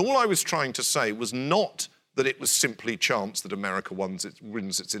problems. And all I was trying to say was not that it was simply chance that America wins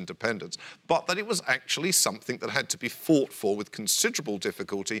its independence, but that it was actually something that had to be fought for with considerable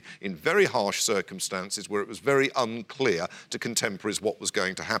difficulty in very harsh circumstances where it was very unclear to contemporaries what was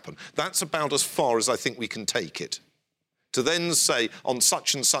going to happen. That's about as far as I think we can take it. To then say, on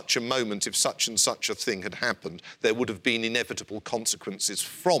such and such a moment, if such and such a thing had happened, there would have been inevitable consequences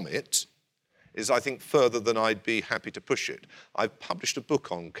from it, is, I think, further than I'd be happy to push it. I've published a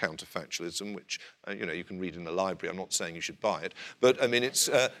book on counterfactualism, which, you can read in the library. I'm not saying you should buy it. But, I mean, it's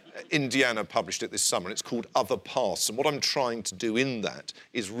Indiana published it this summer, and it's called Other Paths. And what I'm trying to do in that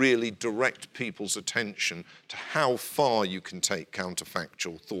is really direct people's attention to how far you can take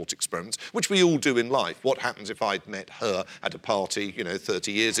counterfactual thought experiments, which we all do in life. What happens if I'd met her at a party,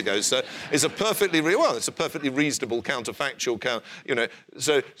 30 years ago? So it's a perfectly reasonable counterfactual,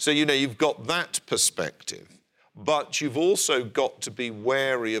 So you've got that perspective, but you've also got to be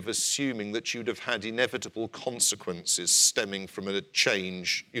wary of assuming that you'd have had inevitable consequences stemming from a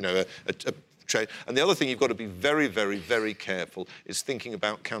change, And the other thing you've got to be very, very, very careful is thinking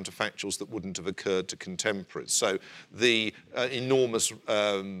about counterfactuals that wouldn't have occurred to contemporaries. So the enormous,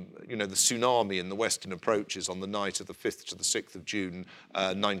 the tsunami in the Western Approaches on the night of the 5th to the 6th of June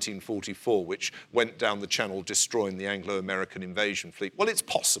 1944, which went down the Channel destroying the Anglo-American invasion fleet. Well, it's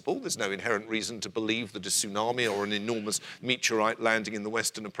possible. There's no inherent reason to believe that a tsunami or an enormous meteorite landing in the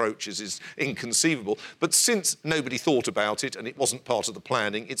Western Approaches is inconceivable. But since nobody thought about it and it wasn't part of the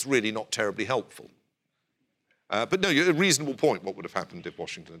planning, it's really not terribly helpful. But no, a reasonable point, what would have happened if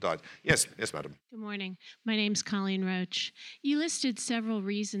Washington had died. Yes, madam. Good morning. My name's Colleen Roach. You listed several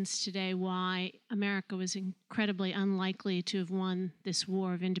reasons today why America was incredibly unlikely to have won this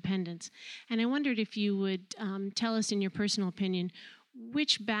war of independence. And I wondered if you would tell us, in your personal opinion,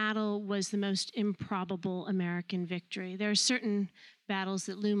 which battle was the most improbable American victory? There are certain battles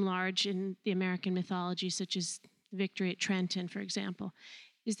that loom large in the American mythology, such as the victory at Trenton, for example.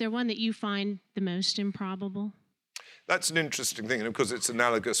 Is there one that you find the most improbable? That's an interesting thing, and of course it's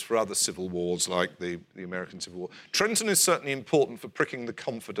analogous for other civil wars like the American Civil War. Trenton is certainly important for pricking the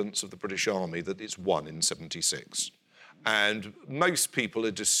confidence of the British Army that it's won in 76. And most people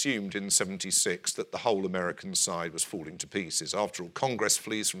had assumed in 76 that the whole American side was falling to pieces. After all, Congress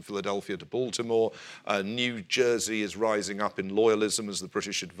flees from Philadelphia to Baltimore. New Jersey is rising up in loyalism as the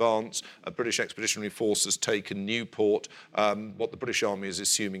British advance. British expeditionary forces taken Newport. What the British Army is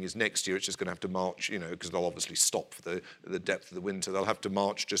assuming is next year it's just going to have to march, because they'll obviously stop for the depth of the winter. They'll have to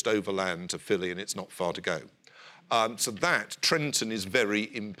march just overland to Philly, and it's not far to go. So that, Trenton is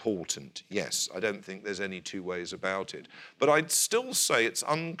very important, yes. I don't think there's any two ways about it. But I'd still say it's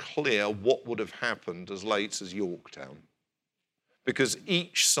unclear what would have happened as late as Yorktown, because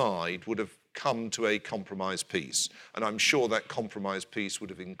each side would have come to a compromise peace. And I'm sure that compromise peace would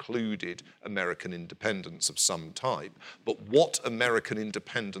have included American independence of some type. But what American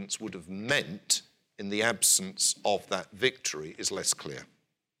independence would have meant in the absence of that victory is less clear.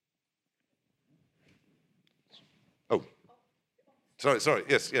 Sorry.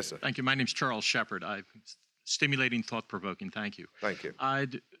 Yes, sir. Thank you. My name's Charles Shepard. Stimulating, thought-provoking. Thank you. Thank you.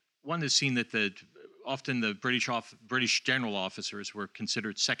 One has seen that often the British general officers were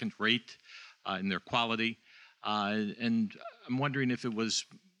considered second-rate in their quality, and I'm wondering if it was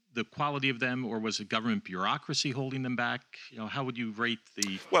the quality of them, or was it government bureaucracy holding them back? How would you rate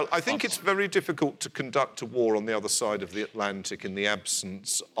the... Well, I think it's very difficult to conduct a war on the other side of the Atlantic in the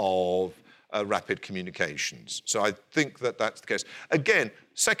absence of rapid communications. So I think that that's the case. Again,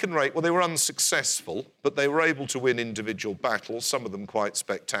 second rate, well, they were unsuccessful, but they were able to win individual battles, some of them quite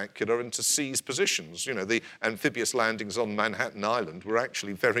spectacular, and to seize positions. The amphibious landings on Manhattan Island were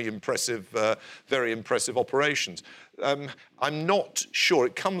actually very impressive operations. I'm not sure.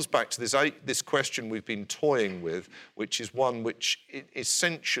 It comes back to this question we've been toying with, which is one which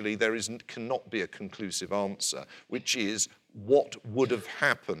essentially cannot be a conclusive answer, which is, what would have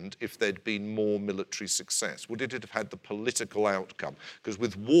happened if there'd been more military success? Would it have had the political outcome? Because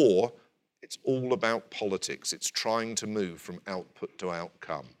with war, it's all about politics. It's trying to move from output to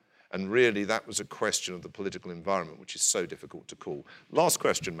outcome. And really, that was a question of the political environment, which is so difficult to call. Last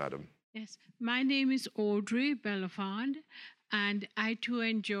question, madam. Yes, my name is Audrey Bellafond, and I too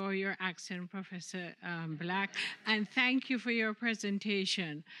enjoy your accent, Professor Black, and thank you for your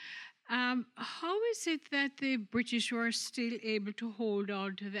presentation. How is it that the British were still able to hold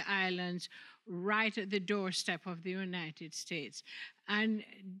on to the islands right at the doorstep of the United States? And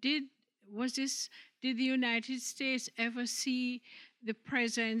did the United States ever see the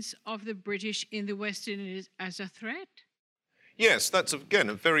presence of the British in the West Indies as a threat? Yes, that's, again,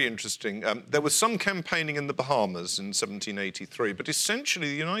 a very interesting... there was some campaigning in the Bahamas in 1783, but essentially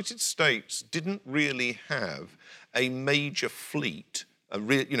the United States didn't really have a major fleet, a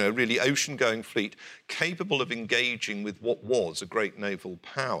really ocean-going fleet, capable of engaging with what was a great naval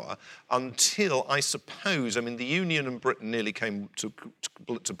power until, I suppose, the Union and Britain nearly came to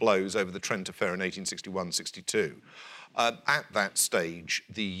blows over the Trent Affair in 1861-62. At that stage,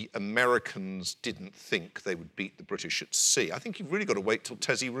 the Americans didn't think they would beat the British at sea. I think you've really got to wait till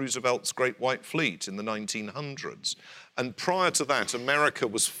Teddy Roosevelt's Great White Fleet in the 1900s. And prior to that, America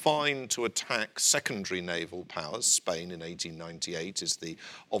was fine to attack secondary naval powers. Spain in 1898 is the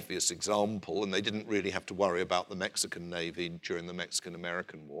obvious example, and they didn't really have to worry about the Mexican Navy during the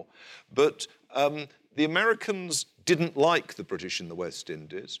Mexican-American War. But the Americans didn't like the British in the West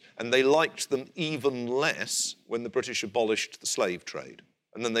Indies, and they liked them even less when the British abolished the slave trade.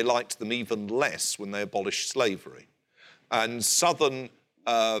 And then they liked them even less when they abolished slavery. And southern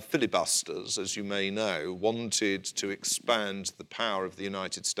filibusters, as you may know, wanted to expand the power of the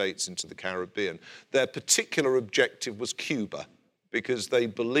United States into the Caribbean. Their particular objective was Cuba, because they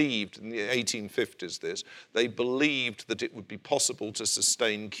believed, in the 1850s they believed that it would be possible to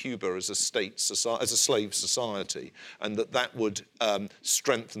sustain Cuba as a slave society, and that would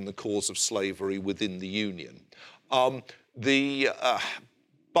strengthen the cause of slavery within the Union. But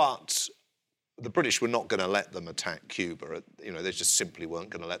the British were not going to let them attack Cuba. They just simply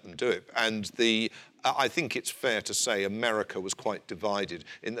weren't going to let them do it. And I think it's fair to say America was quite divided.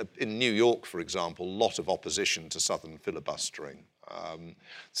 In New York, for example, a lot of opposition to Southern filibustering.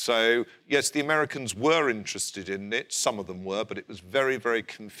 So, yes, the Americans were interested in it, some of them were, but it was very, very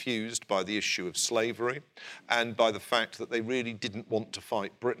confused by the issue of slavery and by the fact that they really didn't want to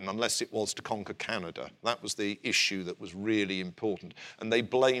fight Britain unless it was to conquer Canada. That was the issue that was really important. And they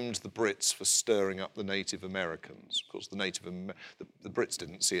blamed the Brits for stirring up the Native Americans. Of course, the Brits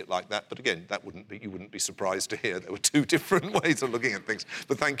didn't see it like that, but again, you wouldn't be surprised to hear there were two different ways of looking at things.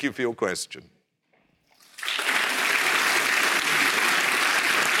 But thank you for your question.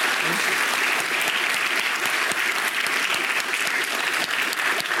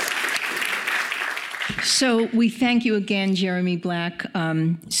 So we thank you again, Jeremy Black.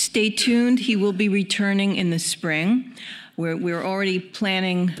 Stay tuned. He will be returning in the spring. We're already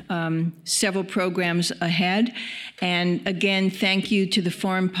planning several programs ahead. And again, thank you to the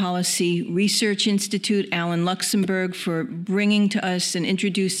Foreign Policy Research Institute, Alan Luxembourg, for bringing to us and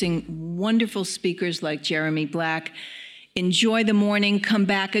introducing wonderful speakers like Jeremy Black. Enjoy the morning. Come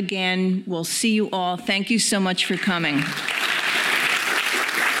back again. We'll see you all. Thank you so much for coming.